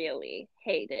 really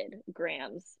hated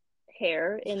Graham's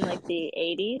hair in like the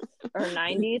 80s or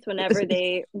 90s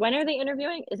when are they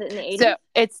interviewing? Is it in the 80s? So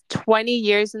it's 20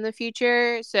 years in the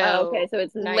future. Oh, okay, So so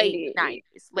it's late 90, 90s,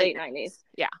 late late 90s. 90s.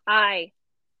 Yeah. I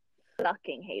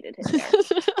fucking hated his hair.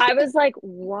 I was like,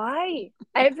 why?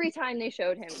 Every time they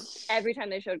showed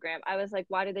Graham, I was like,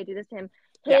 why did they do this to him?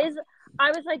 Yeah.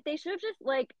 I was like, they should have just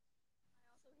like.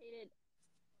 I also hated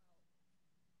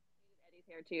Eddie's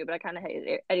hair too, but I kind of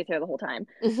hated Eddie's hair the whole time.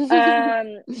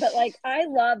 But like, I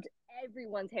loved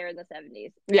everyone's hair in the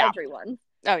 70s. Yeah. Everyone.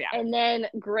 Oh yeah. And then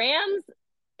Graham's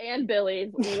and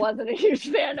Billy's wasn't a huge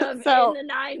fan of in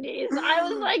the 90s. I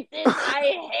was like,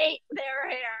 I hate their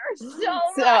hair so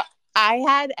much. I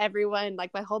had everyone,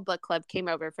 like my whole book club came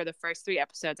over for the first 3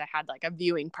 episodes. I had like a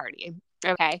viewing party.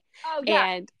 Okay. Oh yeah.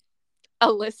 And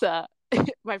Alyssa,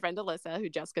 my friend Alyssa, who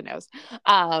Jessica knows,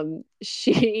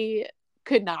 she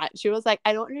could not. She was like,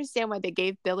 I don't understand why they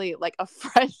gave Billy like a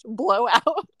fresh blowout.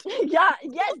 Yeah,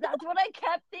 yes, that's what I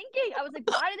kept thinking. I was like,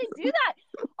 why did they do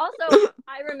that? Also,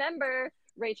 I remember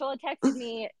Rachel had texted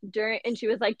me and she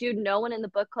was like, dude, no one in the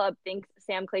book club thinks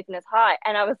Sam Clayton is hot.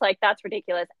 And I was like, that's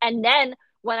ridiculous. And then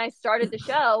when I started the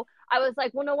show, I was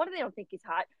like, well, no wonder they don't think he's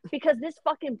hot because this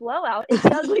fucking blowout is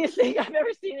the ugliest thing I've ever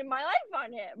seen in my life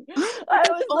on him. I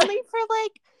was only for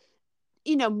like,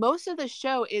 you know, most of the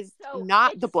show is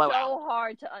not the blowout. It's so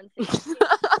hard to unsee.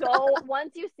 So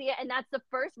once you see it, and that's the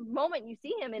first moment you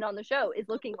see him in on the show is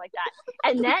looking like that,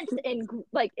 and that's in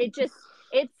like it's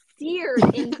seared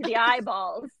into the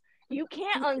eyeballs. You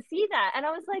can't unsee that, and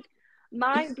I was like,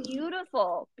 my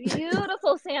beautiful,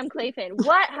 beautiful Sam Clayton,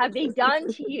 what have they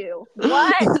done to you?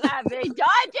 What have they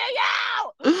done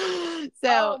to you?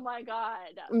 So, oh my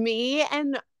god, me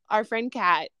and our friend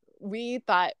Kat, we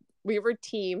thought we were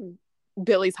team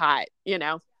Billy's hot, you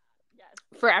know,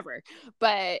 forever.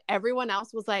 But everyone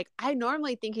else was like, I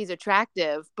normally think he's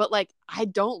attractive, but like, I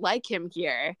don't like him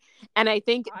here. And I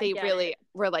think they really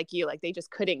were like you, like they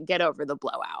just couldn't get over the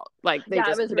blowout. Like they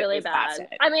just it was really bad.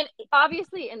 I mean,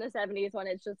 obviously in the 70s when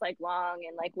it's just like long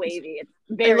and like wavy,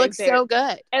 it looks so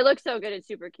good. It looks so good. It's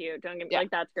super cute. Don't get me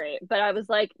like that's great. But I was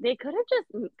like, they could have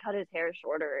just cut his hair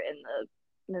shorter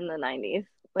in the 90s.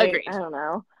 Like, agreed. I don't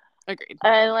know. Agreed.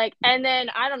 And then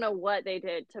I don't know what they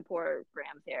did to poor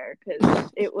Graham's hair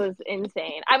because it was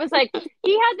insane. I was like,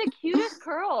 he had the cutest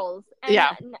curls, and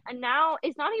now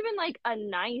it's not even like a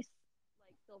nice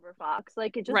like silver fox.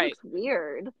 Like it just looks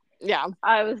weird. Yeah,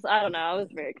 I don't know. I was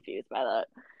very confused by that.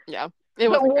 Yeah,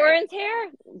 but Warren's hair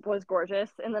was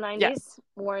gorgeous in the 90s. Yes.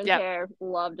 Warren's hair,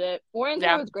 loved it. Warren's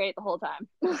hair was great the whole time.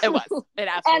 It was. It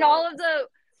absolutely. And all of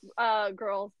the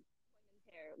girls'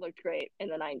 hair looked great in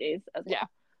the 90s as well. Yeah.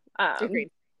 Agreed.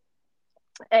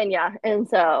 And and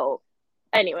so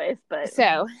anyways, but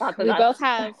so we both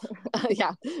have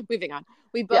moving on,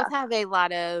 we both have a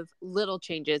lot of little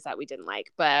changes that we didn't like,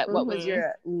 but what was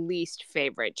your least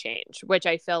favorite change? Which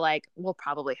I feel like we'll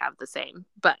probably have the same,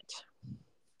 but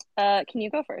can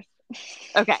you go first?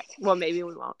 Okay, well, maybe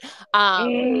we won't.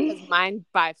 Because mine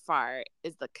by far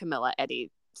is the Camilla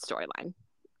Eddie storyline.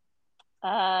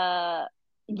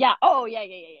 Yeah. Oh, yeah.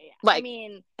 I Like,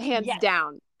 mean, hands yes,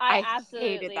 down, I I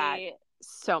hated that absolutely.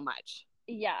 so much.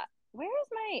 Yeah. Where is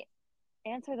my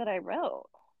answer that I wrote?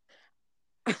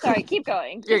 Sorry, keep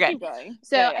going. You're Just good. keep going.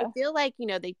 So Yeah, I yeah. feel like,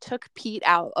 they took Pete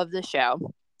out of the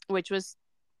show, which was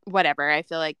whatever. I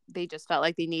feel like they just felt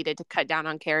like they needed to cut down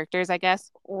on characters, I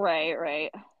guess. Right,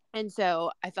 right. And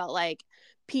so I felt like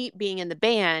Pete being in the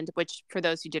band, which for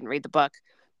those who didn't read the book,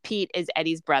 Pete is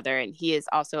Eddie's brother and he is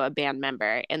also a band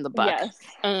member in the book. Yes.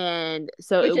 And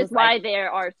so Which it is was like, why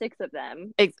there are 6 of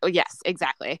them. yes,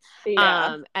 exactly.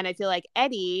 Yeah. And I feel like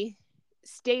Eddie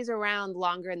stays around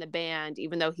longer in the band,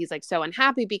 even though he's like so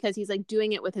unhappy because he's like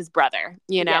doing it with his brother,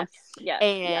 Yes. Yes.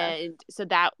 Yes. And so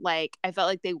that like, I felt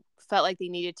like they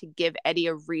needed to give Eddie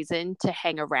a reason to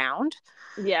hang around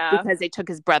Yeah. because they took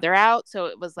his brother out. So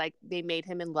it was like they made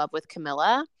him in love with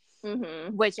Camilla,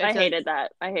 which I I feel like hated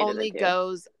that. I hated only it too.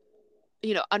 goes,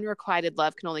 unrequited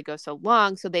love can only go so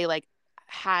long. So they like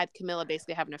had Camilla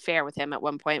basically have an affair with him at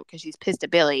one point because she's pissed at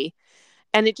Billy.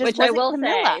 And it just Which I wasn't will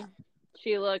Camilla. say,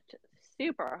 she looked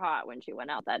super hot when she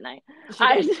went out that night. She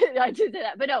did. I did say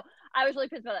that. But no, I was really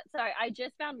pissed about that. Sorry, I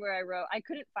just found where I wrote. I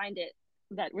couldn't find it,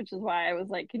 which is why I was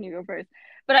like, can you go first?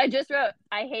 But I just wrote,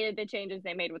 I hated the changes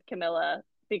they made with Camilla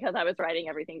because I was writing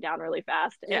everything down really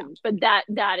fast. Yeah. But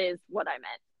that is what I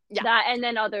meant. Yeah. That and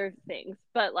then other things.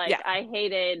 But like, Yeah.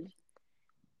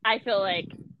 I feel like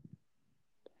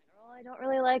I don't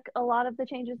really like a lot of the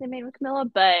changes they made with Camilla,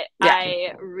 but Yeah.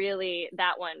 I really,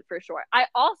 that one for sure. I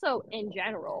also, in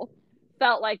general,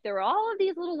 felt like there were all of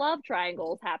these little love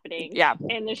triangles happening Yeah.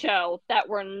 in the show that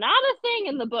were not a thing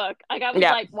in the book. Like, I was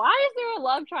Yeah. like, why is there a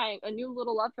love triangle, a new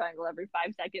little love triangle every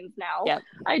 5 seconds now? Yeah.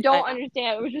 I don't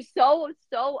understand. It was just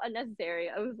so unnecessary.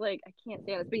 I was like, I can't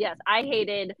stand this. But yes, I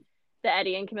hated the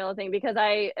Eddie and Camilla thing because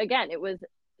it was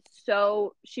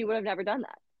so, she would have never done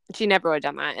that. She never would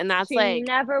have done that. And that's she like,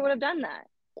 never would have done that.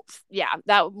 Yeah,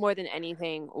 that more than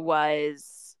anything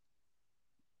was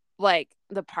like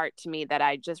the part to me that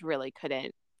I just really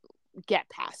couldn't get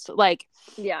past. Like,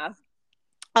 yeah,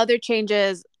 other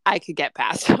changes I could get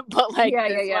past, but like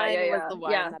this one was the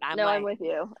one that I'm with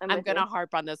you. I'm gonna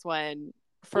harp on this one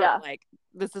for like,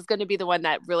 this is going to be the one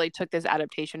that really took this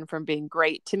adaptation from being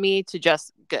great to me to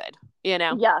just good,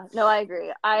 Yeah, no, I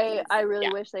agree. I really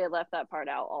wish they had left that part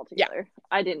out altogether. Yeah.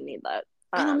 I didn't need that.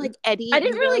 And I'm like, Eddie, I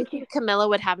didn't really think Camilla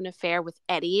would have an affair with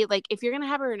Eddie. Like, if you're gonna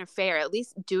have her an affair, at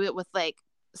least do it with like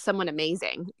someone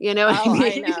amazing. You know what I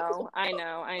mean? I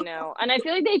know. And I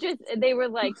feel like they were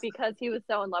like, because he was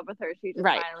so in love with her, she just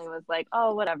finally was like,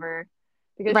 oh, whatever.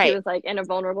 Because she was like in a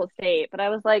vulnerable state. But I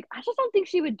was like, I just don't think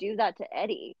she would do that to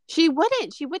Eddie. She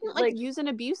wouldn't like use and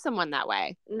abuse someone that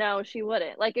way. No, she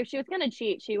wouldn't. Like, if she was gonna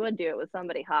cheat, she would do it with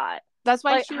somebody hot. That's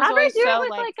why she was always do it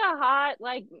with like a hot,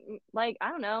 like I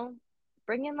don't know,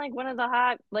 bring in like one of the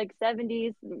hot like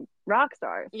 70s rock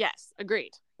stars. Yes,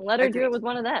 agreed. Let her do it with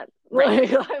one of them.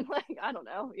 Right. I'm like, I don't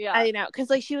know. Yeah, I know, because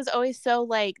like she was always so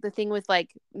like the thing with like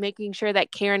making sure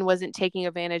that Karen wasn't taking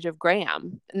advantage of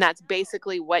Graham, and that's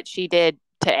basically what she did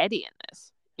to Eddie in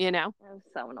this. You know, that was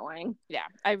so annoying. Yeah,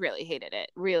 I really hated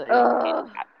it. Really hated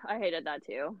that. I hated that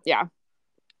too. Yeah,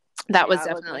 that was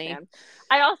definitely.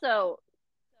 I also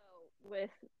with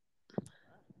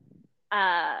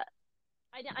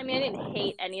I mean, I didn't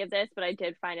hate any of this, but I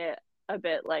did find it a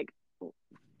bit like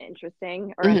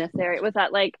interesting or unnecessary. Was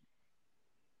that like,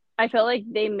 I felt like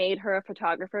they made her a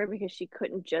photographer because she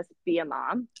couldn't just be a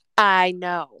mom. I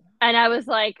know. And I was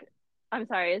like, I'm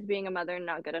sorry, is being a mother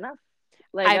not good enough?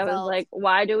 Like, I was like,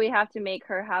 why do we have to make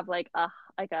her have like a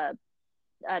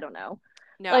I don't know.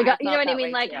 No, like, you know what I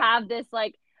mean? Like, have this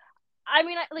like, I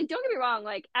mean, like, don't get me wrong.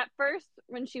 Like, at first,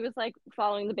 when she was like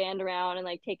following the band around and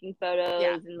like taking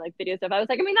photos and like video stuff, I was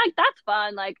like, I mean, like, that's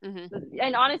fun. Like,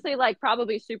 and honestly, like,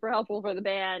 probably super helpful for the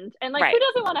band. And like, who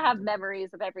doesn't want to have memories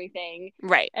of everything?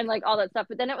 Right. And like all that stuff.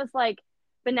 But then it was like,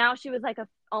 but now she was like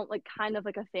like kind of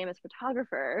like a famous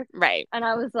photographer. Right. And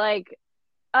I was like,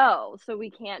 oh, so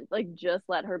we can't like just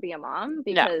let her be a mom?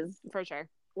 Because for sure.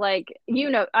 Like, you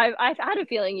know, I had a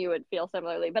feeling you would feel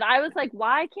similarly, but I was like,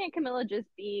 why can't Camilla just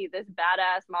be this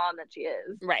badass mom that she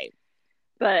is? Right.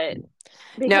 But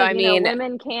because, no, I mean,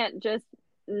 women can't just,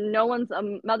 no one's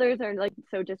mothers are like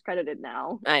so discredited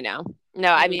now. I know.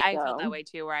 No, I mean, I felt that way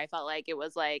too, where I felt like it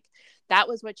was like, that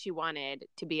was what she wanted,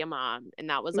 to be a mom. And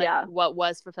that was like what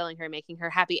was fulfilling her, making her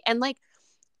happy. And like,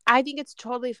 I think it's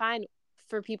totally fine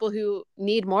for people who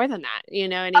need more than that. You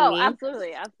know what I mean?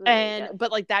 Absolutely. And yes.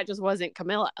 but like that just wasn't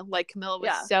Camilla. Like Camilla was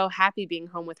Yeah. so happy being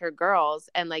home with her girls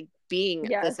and like being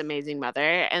Yes. this amazing mother.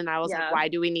 And I was like, Yeah. why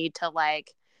do we need to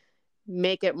like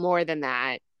make it more than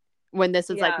that when this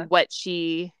is like Yeah. what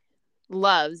she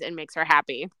loves and makes her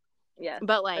happy? Yes.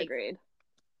 But like, agreed.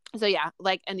 so yeah,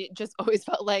 like, and it just always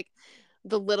felt like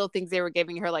the little things they were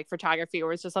giving her, like photography,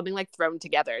 was just something like thrown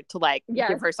together to like Yes.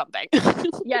 give her something.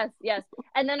 Yes.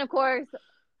 And then of course,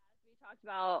 we talked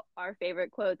about our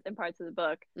favorite quotes and parts of the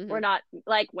book. We're not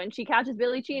like when she catches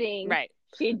Billy cheating, Right.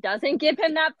 she doesn't give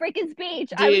him that freaking speech.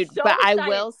 Dude, I was so but excited. I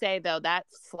will say though, that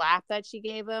slap that she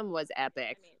gave him was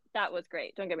epic. I mean, that was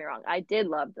great. Don't get me wrong. I did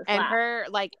love the slap. And her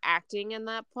like acting in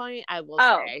that point, I will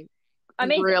say,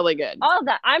 amazing. Really good. All of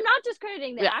that. I'm not just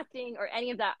crediting the acting or any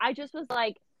of that. I just was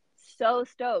like so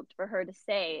stoked for her to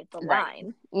say the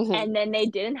line. And then they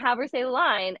didn't have her say the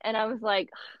line. And I was like,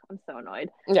 I'm so annoyed.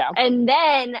 Yeah. And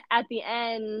then at the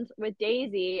end with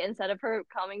Daisy, instead of her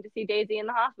coming to see Daisy in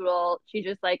the hospital, she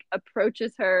just like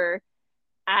approaches her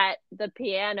at the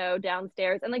piano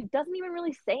downstairs and like doesn't even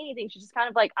really say anything. She's just kind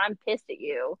of like, I'm pissed at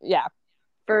you. Yeah.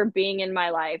 For being in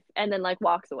my life, and then like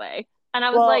walks away. And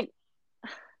I was like,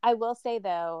 I will say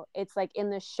though, it's like in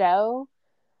the show,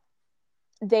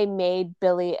 they made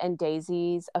Billy and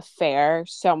Daisy's affair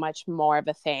so much more of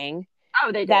a thing.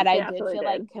 Oh, they did. That I did feel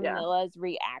like Camilla's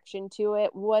reaction to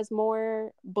it was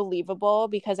more believable,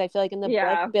 because I feel like in the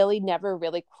book, Billy never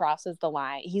really crosses the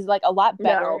line. He's like a lot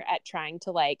better at trying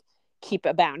to like keep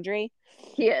a boundary.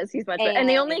 He is. He's much better. And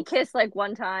they only kiss like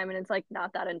one time, and it's like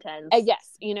not that intense.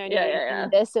 Yes, you know what I mean? Yeah. In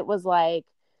this, it was like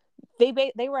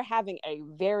they were having a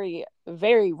very,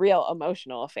 very real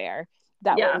emotional affair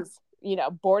that was, you know,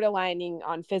 borderlining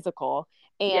on physical.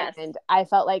 And I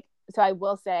felt like, so I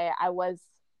will say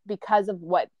because of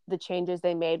what the changes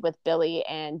they made with Billy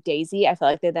and Daisy, I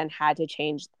felt like they then had to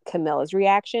change Camilla's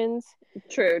reactions.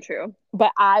 True.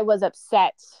 But I was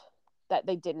upset that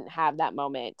they didn't have that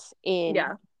moment in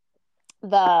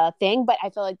the thing. But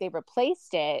I feel like they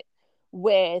replaced it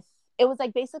with, it was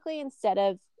like basically instead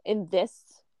of in this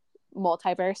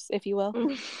multiverse, if you will,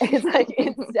 it's like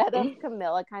instead of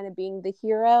Camilla kind of being the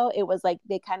hero, it was like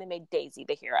they kind of made Daisy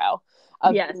the hero.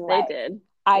 Yes, they did.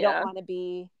 I don't want to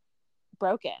be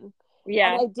broken.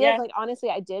 Yeah. And I did like, honestly,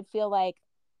 I did feel like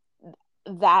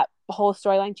that whole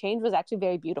storyline change was actually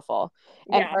very beautiful.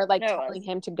 And her like telling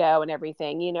him to go and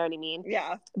everything, you know what I mean?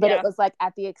 Yeah. But it was like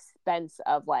at the expense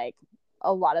of like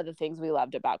a lot of the things we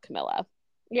loved about Camilla.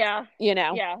 Yeah. You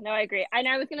know? Yeah, no, I agree. And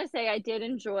I was going to say, I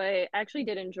actually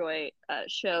did enjoy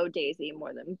show Daisy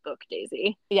more than book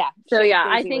Daisy. Yeah. So yeah,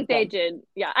 I think they did.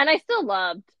 Yeah. And I still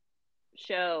loved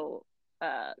show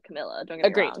Camilla. Don't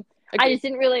get me wrong. I just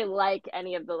didn't really like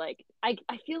any of the like, I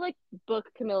feel like book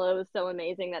Camilla was so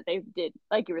amazing that they did,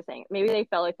 like you were saying, maybe they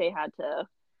felt like they had to,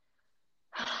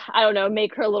 I don't know,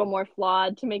 make her a little more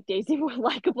flawed to make Daisy more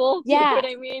likable. Yeah. You know what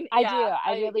I mean? I do.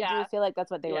 I really do feel like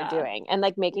that's what they were doing. And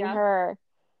like making her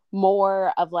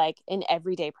more of like an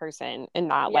everyday person and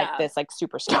not like this like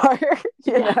superstar,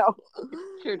 you know?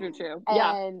 True.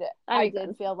 And I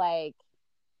did feel like,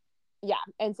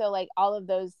 and so like all of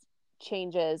those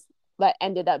changes that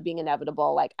ended up being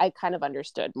inevitable, like I kind of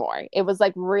understood more. It was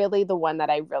like really the one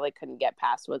that I really couldn't get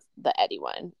past was the Eddie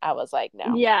one. I was like,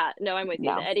 no. Yeah, no, I'm with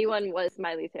you. The Eddie one was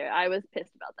my least favorite. I was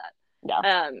pissed about that.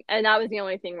 Yeah. And that was the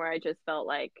only thing where I just felt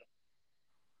like,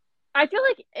 I feel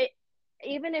like it,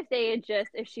 even if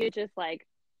she had just like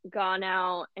gone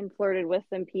out and flirted with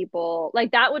some people,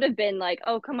 like that would have been like,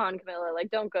 oh, come on, Camilla, like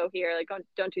don't go here, like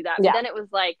don't do that. But then it was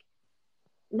like,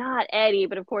 not Eddie,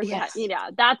 but of course, that's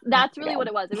really what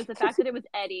it was. It was the fact that it was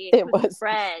Eddie. It was a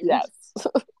friend. Yes.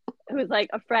 Who was like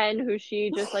a friend who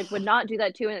she just like would not do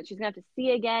that to, and that she's gonna have to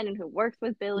see again, and who works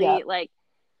with Billy. Yeah. Like,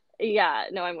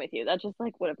 no, I'm with you. That just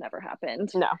like would have never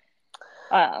happened. No.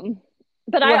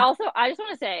 But I just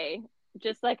want to say,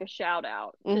 just like a shout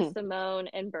out to Simone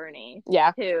and Bernie,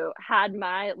 who had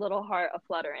my little heart a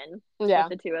fluttering with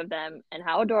the two of them and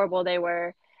how adorable they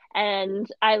were. And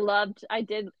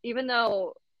even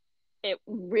though it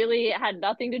really had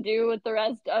nothing to do with the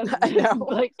rest of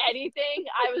like anything,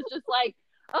 I was just like,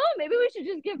 oh, maybe we should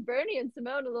just give Bernie and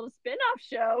Simone a little spin-off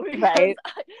show, because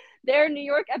their New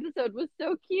York episode was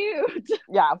so cute.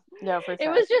 Yeah, no, for sure. It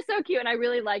was just so cute, and I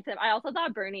really liked him. I also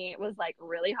thought Bernie was like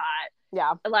really hot.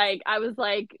 Yeah. Like I was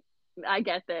like, I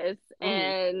get this.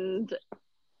 And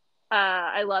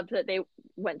I loved that they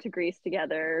went to Greece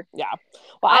together. Yeah.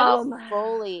 Well, I was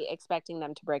fully expecting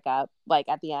them to break up, like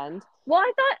at the end. Well,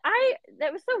 I thought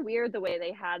that was so weird the way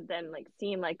they had them like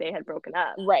seem like they had broken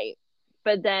up. Right.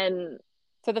 But then,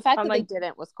 so the fact that they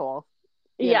didn't was cool.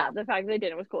 Yeah, the fact that they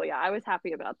didn't was cool. Yeah, I was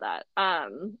happy about that.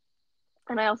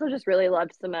 And I also just really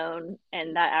loved Simone,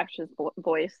 and that actress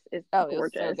voice is Oh, it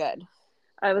was so gorgeous. good.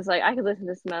 I was like, I could listen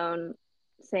to Simone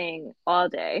sing all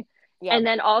day. Yep. And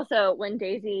then also when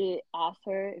Daisy asked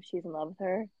her if she's in love with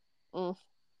her Mm,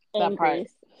 in that part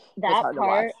Greece, was that hard to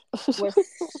watch. part was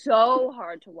so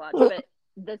hard to watch. But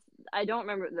this, I don't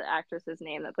remember the actress's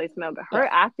name that plays Simone, but her Yeah.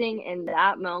 acting in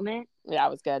that moment, Yeah, it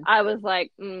was good. I was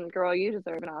like, girl, you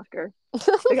deserve an Oscar.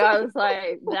 Like, I was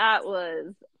like, that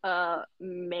was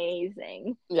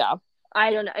amazing. Yeah.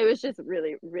 I don't know. It was just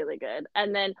really, really good.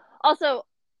 And then also,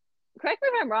 correct me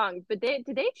if I'm wrong, but did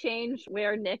they change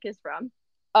where Nick is from?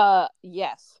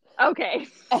 Yes. Okay.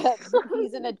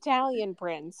 He's an Italian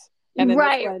prince. And in this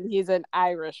Right. one, he's an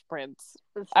Irish prince.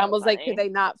 That's I so was like, could funny. they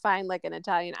not find like an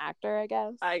Italian actor, I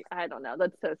guess? I don't know.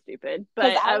 That's so stupid.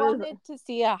 Because But I I was wanted to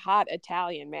see a hot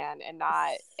Italian man and not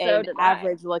so an did I.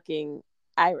 average looking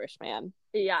Irish man.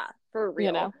 Yeah, for real.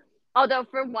 You know? Although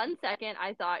for 1 second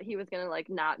I thought he was gonna like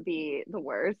not be the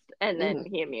worst, and then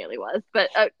he immediately was. But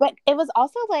it was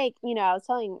also like, you know, I was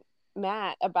telling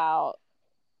Matt about,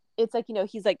 it's like, you know,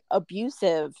 he's like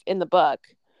abusive in the book.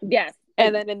 yes.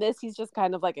 And then in this, he's just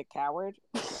kind of like a coward.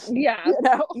 Yeah. You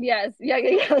know? Yes. Yeah.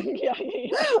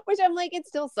 Which I'm like, it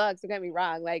still sucks. Don't get me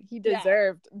wrong. Like, he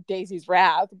deserved Daisy's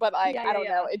wrath, but like, I don't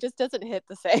know. It just doesn't hit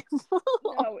the same.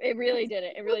 No, it really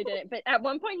didn't. It really didn't. But at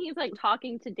one point, he's like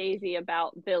talking to Daisy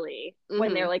about Billy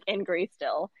when they're like in Greece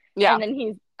still. Yeah. And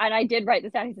then I did write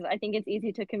this down. He says, I think it's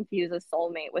easy to confuse a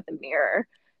soulmate with a mirror.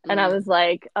 And I was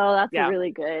like, oh, that's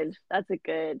a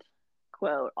good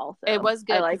quote also. It was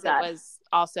good because it was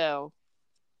also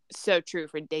so true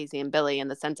for Daisy and Billy in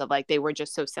the sense of like they were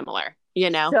just so similar, you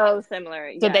know? So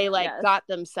similar. So they like got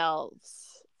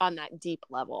themselves on that deep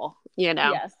level, you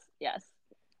know? Yes.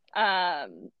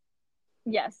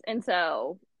 Yes. And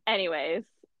so anyways,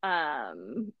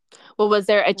 well, was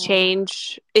there a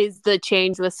change? Is the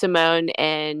change with Simone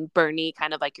and Bernie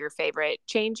kind of like your favorite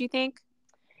change, you think?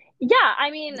 Yeah, I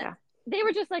mean, they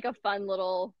were just like a fun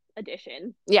little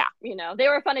addition. Yeah. You know, they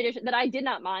were a fun addition that I did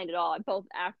not mind at all. Both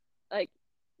like,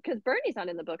 because Bernie's not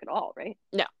in the book at all, right?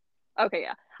 No. Okay,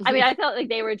 yeah. I mean, I felt like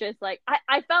they were just like,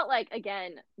 I felt like,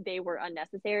 again, they were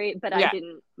unnecessary, but I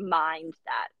didn't mind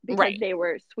that because they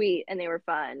were sweet and they were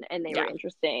fun and they were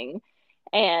interesting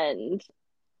and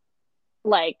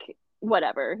like,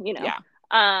 whatever, you know? Yeah.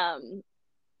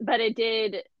 But it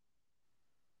did,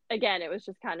 again, it was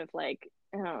just kind of like,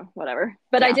 whatever.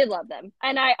 But I did love them.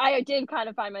 And I did kind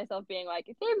of find myself being like,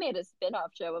 if they made a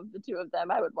spin-off show of the two of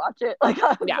them, I would watch it. Like,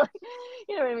 I was like,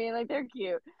 you know what I mean? Like, they're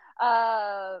cute.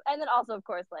 And then also, of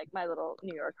course, like my little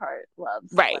New York heart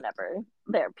loves whenever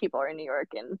their people are in New York.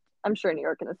 And I'm sure New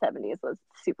York in the 70s was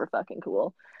super fucking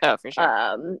cool. Oh, for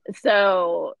sure.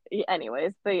 So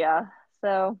anyways, but yeah.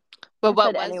 So but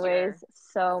what was anyways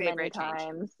so many change?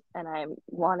 times, and I'm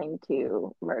wanting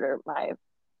to murder my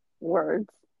words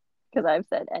because I've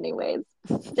said anyways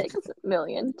 6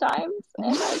 million times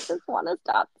and I just want to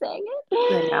stop saying it.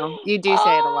 I know. You do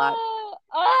say it a lot.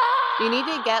 You need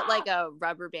to get like a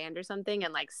rubber band or something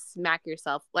and like smack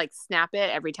yourself, like snap it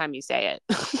every time you say it.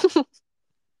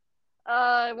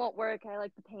 It won't work. I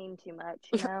like the pain too much,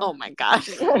 you know? Oh my gosh.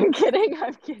 I'm kidding.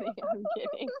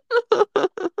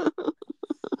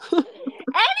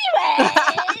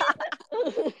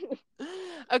 Anyway.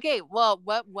 Okay, well,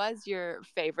 what was your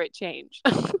favorite change?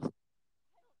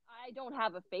 I don't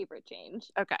have a favorite change.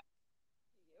 Okay.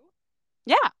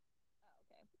 Yeah. Okay.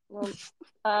 Well,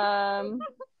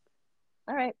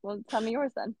 all right. Well, tell me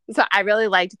yours then. So I really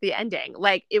liked the ending.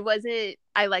 Like, it wasn't,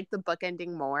 I liked the book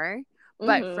ending more,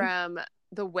 but from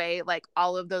the way, like,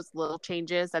 all of those little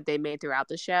changes that they made throughout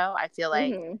the show, I feel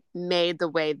like made the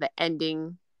way the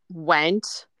ending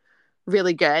went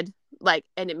really good. Like,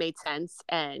 and it made sense.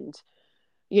 And,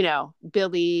 you know,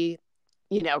 Billy,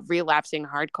 you know, relapsing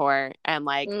hardcore and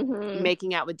like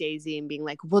making out with Daisy and being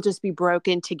like, we'll just be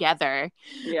broken together.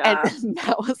 Yeah. And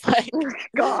Matt was like,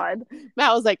 God.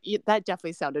 Matt was like, that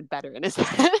definitely sounded better in his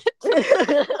head.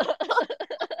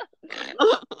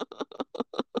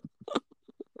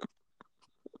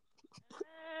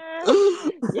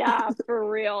 Yeah, for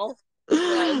real.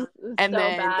 It was and so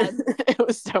then bad. It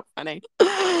was so funny.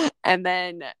 And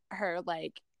then her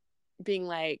like being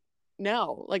like,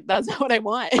 no, like that's not what I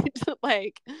want.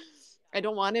 Like, I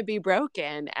don't want to be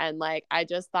broken. And like, I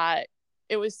just thought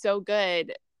it was so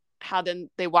good how then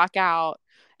they walk out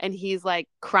and he's like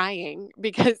crying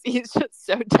because he's just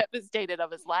so devastated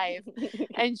of his life.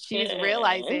 And she's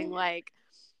realizing like,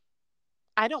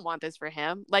 I don't want this for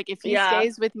him. Like, if he Yeah.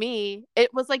 stays with me,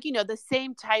 it was like, the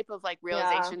same type of like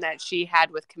realization that she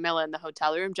had with Camilla in the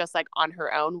hotel room, just like on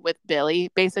her own with Billy,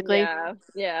 basically. Yeah.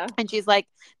 Yeah. And she's like,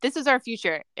 this is our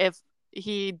future if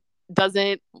he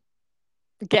doesn't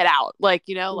get out. Like,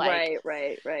 like,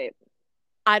 Right.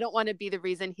 I don't want to be the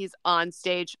reason he's on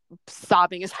stage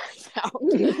sobbing his eyes out.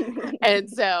 And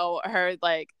so her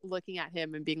like looking at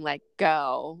him and being like,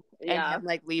 go, and him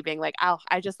like leaving, like,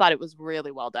 I just thought it was really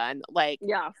well done. Like,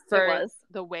 for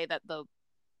the way that the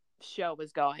show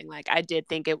was going. Like, I did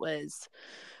think it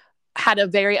had a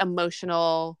very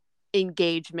emotional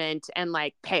engagement and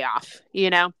like payoff,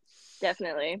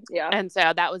 Definitely. Yeah. And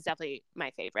so that was definitely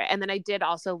my favorite. And then I did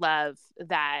also love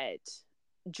that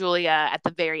Julia at the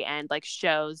very end like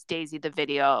shows Daisy the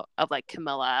video of like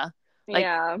Camilla like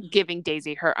giving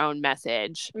Daisy her own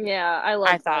message.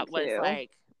 I thought was like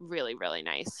really, really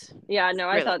nice.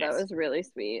 I thought that was really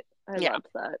sweet. I loved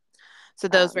that. So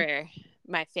those were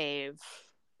my fave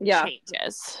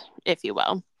changes, if you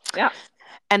will.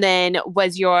 And then,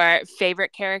 was your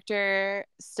favorite character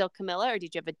still Camilla, or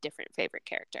did you have a different favorite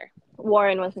character?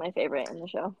 Warren was my favorite in the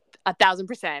show.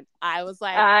 1,000%. I was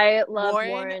like, I love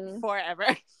Warren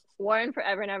forever. Warren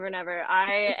forever and ever and ever.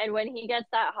 And when he gets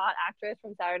that hot actress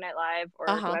from Saturday Night Live or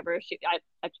whoever,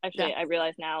 I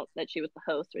realize now that she was the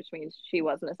host, which means she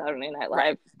wasn't a Saturday Night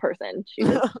Live person. She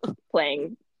was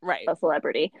playing a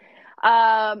celebrity.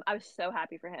 I was so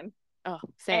happy for him. Oh,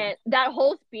 same. And that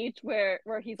whole speech where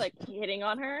he's like hitting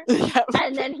on her,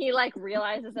 and then he like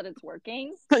realizes that it's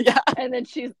working, and then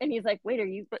he's like, "Wait, are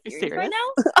you serious right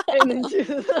now?" And then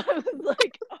I was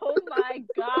like, "Oh my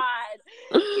god,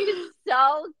 he's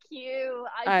so cute!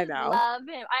 I know, love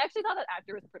him." I actually thought that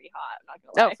actor was pretty hot. I'm not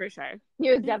gonna lie. Oh, for sure, he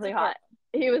was definitely hot.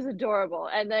 He was adorable,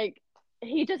 and like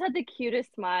he just had the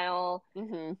cutest smile.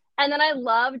 And then I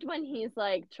loved when he's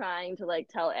like trying to like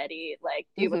tell Eddie like,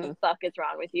 dude, what the fuck is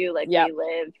wrong with you? Like, we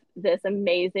live this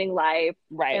amazing life,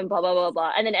 and blah blah blah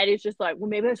blah. And then Eddie's just like, well,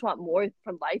 maybe I just want more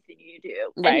from life than you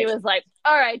do. And he was like,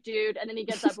 all right, dude. And then he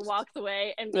gets up and walks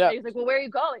away. And he's like, well, where are you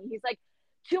going? He's like,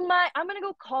 I'm gonna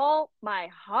go call my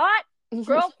hot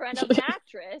girlfriend, a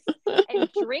mattress, and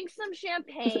drink some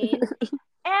champagne.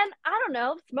 And I don't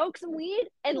know, smoke some weed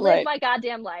and live my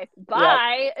goddamn life.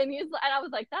 Bye. And I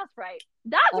was like, that's right.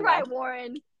 That's right,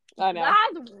 Warren. I know.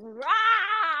 That's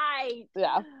right.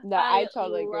 Yeah. No, I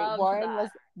totally agree. Warren was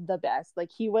the best. Like,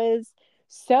 he was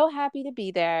so happy to be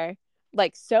there,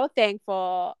 like so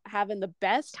thankful, having the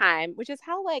best time, which is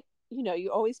how like,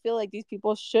 you always feel like these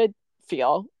people should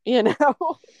feel,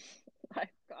 My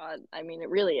God, I mean, it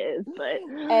really is, but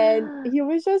and he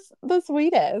was just the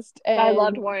sweetest. And I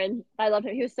loved Warren. I loved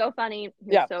him. He was so funny.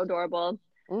 He was so adorable.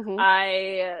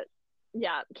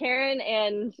 Karen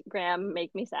and Graham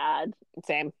make me sad.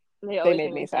 Same. They always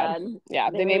made me sad. Yeah,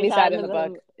 they made me sad in the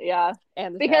book. Yeah,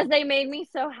 and because they made me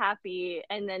so happy,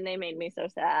 and then they made me so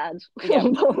sad.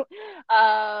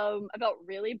 I felt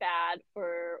really bad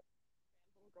for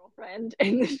girlfriend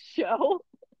in the show.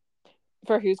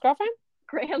 For whose girlfriend?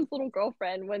 Graham's little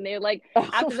girlfriend, when they like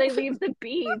after they leave the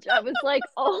beach. I was like,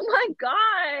 oh my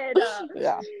god.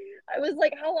 Yeah. I was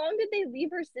like, how long did they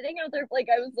leave her sitting out there? Like,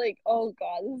 I was like, oh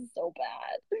god, this is so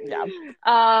bad. Yeah.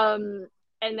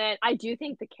 And then I do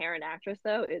think the Karen actress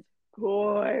though is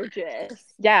gorgeous.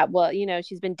 Yeah, well,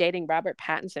 she's been dating Robert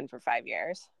Pattinson for 5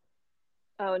 years.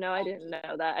 Oh no, I didn't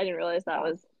know that. I didn't realize that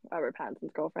was Robert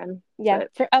Pattinson's girlfriend. Yeah,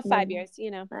 for 5 years,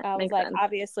 I was like, sense.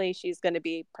 Obviously she's going to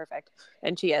be perfect,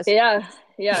 and she is. Yeah,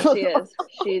 she is.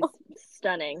 She's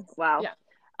stunning. Wow.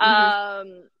 Yeah.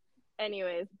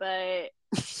 Anyways, but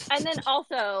and then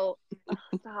also,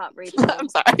 stop, Rachel. I'm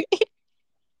sorry.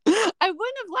 I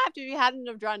wouldn't have laughed if you hadn't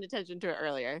have drawn attention to it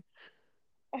earlier.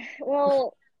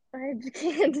 Well, I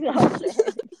can't not.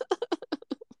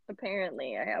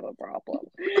 Apparently I have a problem.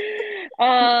 But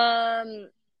I was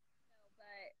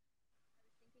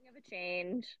thinking of a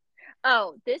change.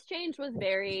 Oh, this change was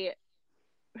very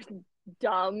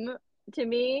dumb to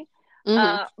me.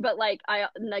 But like I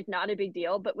like not a big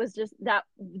deal, but was just that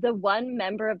the one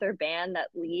member of their band that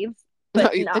leaves,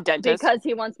 but not the dentist, because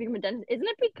he wants to become a dentist. Isn't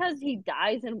it because he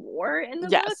dies in war in the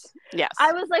book? Yes.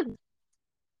 I was like,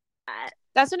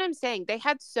 that's what I'm saying. They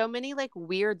had so many like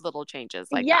weird little changes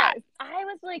like that. I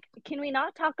was like, can we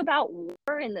not talk about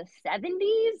war in the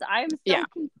 70s? I'm so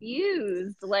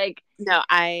confused. Like, no,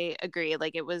 I agree.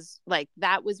 Like, it was like,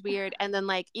 that was weird. And then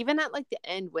like, even at like the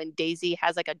end when Daisy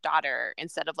has like a daughter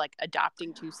instead of like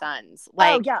adopting 2 sons.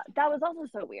 Like, oh yeah, that was also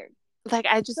so weird. Like,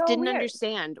 I just didn't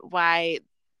understand why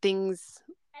things.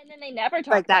 And then they never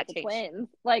talk like about the twins.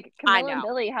 Like, Camilla and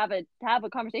Billy have a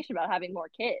conversation about having more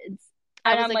kids.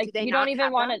 And I'm like, you don't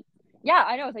even want to. Yeah,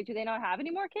 I know. It's like, do they not have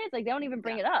any more kids? Like, they don't even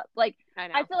bring Yeah, it up. Like, I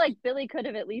know. I feel like Billy could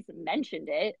have at least mentioned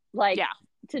it, like, Yeah,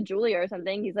 to Julia or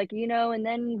something. He's like, and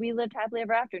then we lived happily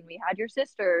ever after, and we had your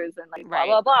sisters, and like blah right.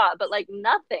 blah blah. But like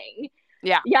nothing.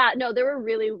 Yeah, Yeah, no, they were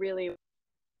really really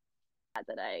bad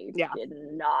that I yeah, did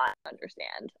not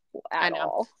understand I at know.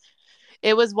 all.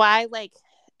 It was why like,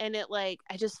 and it like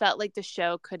I just felt like the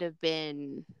show could have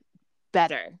been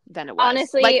better than it was. Like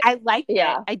Honestly, I liked it.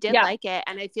 yeah, I did yeah, like it.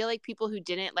 And I feel like people who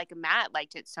didn't like Matt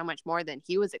liked it so much more than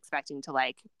he was expecting to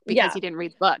like because yeah, he didn't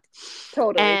read the book.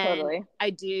 totally, And totally.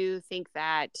 I do think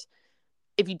that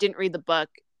if you didn't read the book,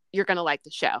 you're going to like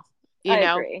the show, I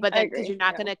agree. but I that because agree. you're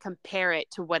not Yeah, going to compare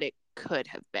it to what it could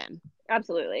have been.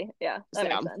 absolutely. Yeah, that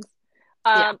makes So, sense.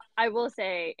 yeah. I will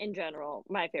say in general,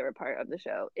 my favorite part of the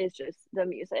show is just the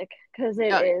music because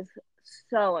it Oh, is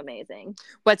so amazing.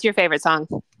 what's your favorite song?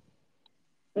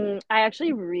 I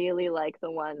actually really like the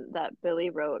one that Billy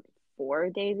wrote for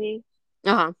Daisy.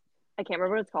 Uh-huh. I can't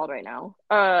remember what it's called right now.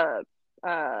 Uh,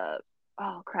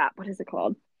 oh crap, what is it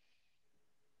called?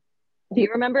 Do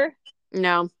you remember?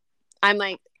 No. I'm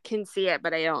like can see it,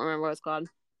 but I don't remember what it's called.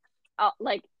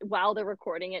 Like while they're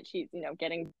recording it, she's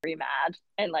getting very mad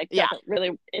and like Yeah.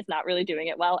 is not really doing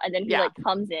it well, and then he Yeah. like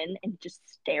comes in and just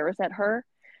stares at her.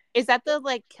 Is that the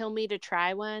like Kill Me to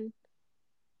Try one?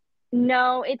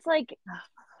 No, it's like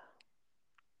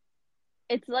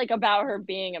about her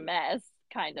being a mess,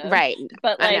 kind of. Right.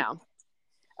 But I like, know.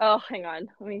 oh, hang on,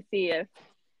 let me see if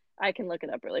I can look it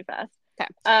up really fast. Okay.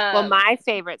 Well, my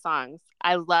favorite songs,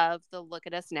 I love the Look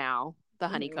at Us Now, the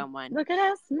Honeycomb one, Look at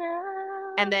us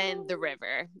now. and then The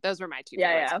River. Those were my two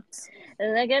favorite Yeah, songs. yeah.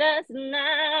 Look at us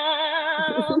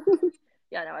now.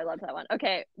 Yeah, no, I love that one.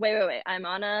 Okay, wait. I'm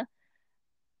on a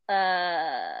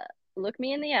look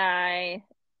me in the eye.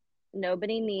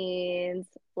 Nobody needs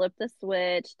flip the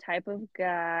switch. Type of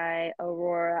guy.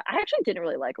 Aurora. I actually didn't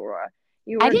really like Aurora.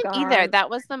 You I were didn't either. gone. That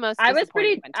was the most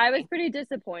disappointing one to I was me. pretty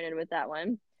disappointed with that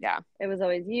one. Yeah. It was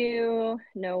always you.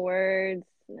 No words.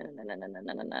 No.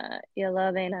 Your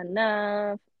love ain't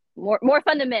enough. More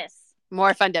fun to miss.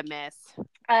 More fun to miss.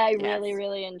 I Yes. really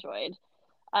really enjoyed.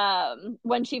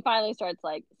 When she finally starts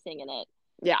like singing it,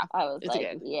 Yeah. I was It's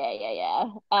like, good. yeah.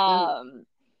 Mm-hmm.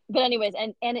 But anyways,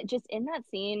 and it just in that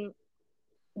scene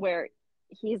where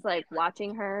he's like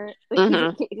watching her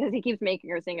Mm-hmm. because he keeps making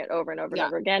her sing it over and over and Yeah.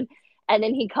 over again, and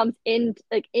then he comes in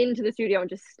like into the studio and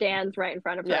just stands right in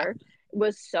front of Yeah. her. It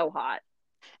was so hot.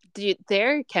 Dude,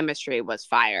 their chemistry was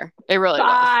fire. It really was.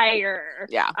 Fire.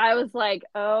 Yeah. I was like,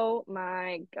 oh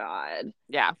my god.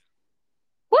 Yeah.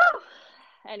 Woo.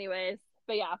 Anyways,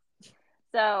 but yeah.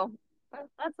 So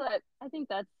that's what I think.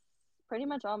 That's pretty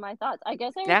much all my thoughts. I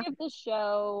guess I would Yeah. give this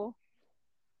show.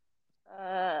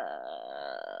 I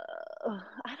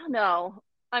don't know.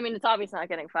 I mean, it's obviously not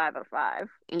getting 5 out of 5.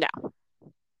 No.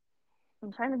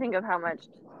 I'm trying to think of how much.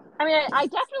 I mean, I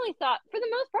definitely thought, for the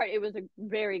most part, it was a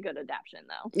very good adaptation,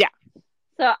 though. Yeah.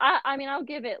 So I mean, I'll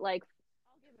give it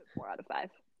 4 out of 5.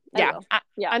 Yeah.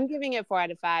 Yeah. I'm giving it 4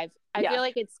 out of 5. I Yeah. feel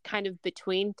like it's kind of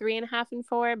between 3.5 and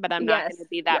 4, but I'm not Yes. going to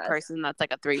be that Yes. person that's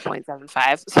like a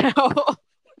 3.75.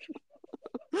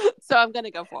 So I'm going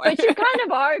to go 4. But you kind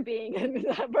of are being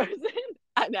that person.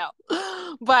 I know.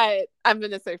 But I'm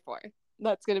going to say 4.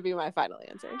 That's going to be my final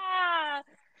answer.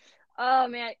 Oh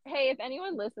man. Hey, if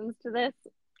anyone listens to this,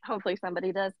 hopefully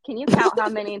somebody does. Can you count how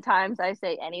many times I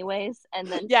say anyways and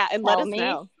then Yeah, and let tell us me?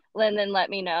 know. And then let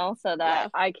me know so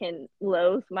that I can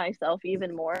loathe myself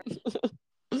even more.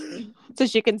 So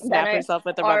she can snap herself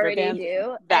with the rubber band.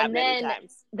 Do. That and many then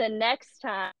times. the next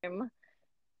time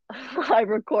I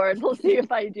record, we'll see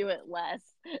if I do it less.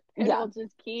 And we'll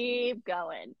just keep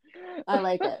going. I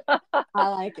like it.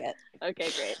 Okay,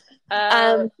 great.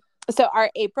 So our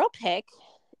April pick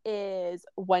is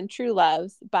One True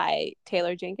Loves by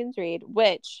Taylor Jenkins Reid,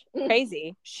 which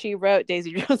crazy. She wrote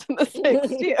Daisy Jones and the Six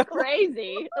too.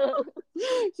 Crazy.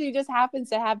 She just happens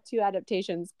to have 2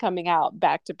 adaptations coming out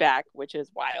back to back, which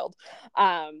is wild.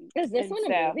 Is this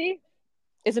one a movie?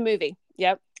 It's a movie.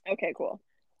 Yep. Okay, cool.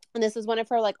 And this is one of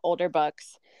her like older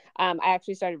books. I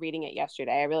actually started reading it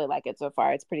yesterday. I really like it so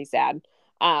far. It's pretty sad.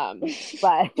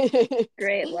 But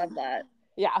great, love that.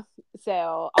 Yeah.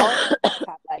 So all of them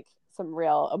have like some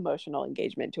real emotional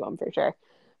engagement to them for sure.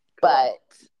 Cool. But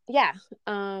yeah.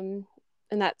 And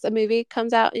that's a movie,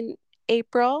 comes out in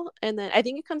April, and then I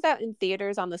think it comes out in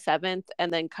theaters on the 7th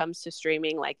and then comes to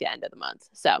streaming like the end of the month.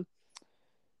 So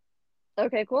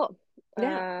okay, cool.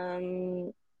 Yeah.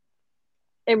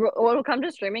 It'll come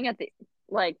to streaming at the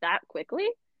like that quickly?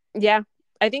 Yeah.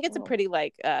 I think it's a pretty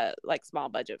like small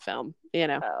budget film,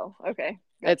 Oh, okay.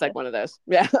 Gotcha. It's like one of those.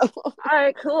 Yeah. All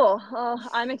right, cool.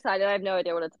 I'm excited. I have no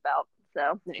idea what it's about.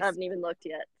 So Nice. I haven't even looked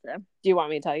yet. So Do you want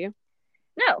me to tell you?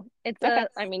 no, it's Okay.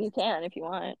 I mean, you can if you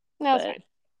want. No, it's But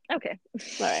fine. okay.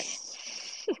 All right.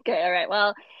 Okay. All right.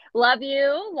 Well, love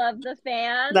you. Love the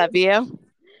fans. Love you.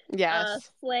 Yes.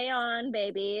 Slay on,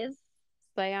 babies.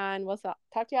 Stay on. We'll talk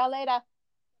to y'all later.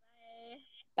 Bye.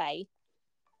 Bye.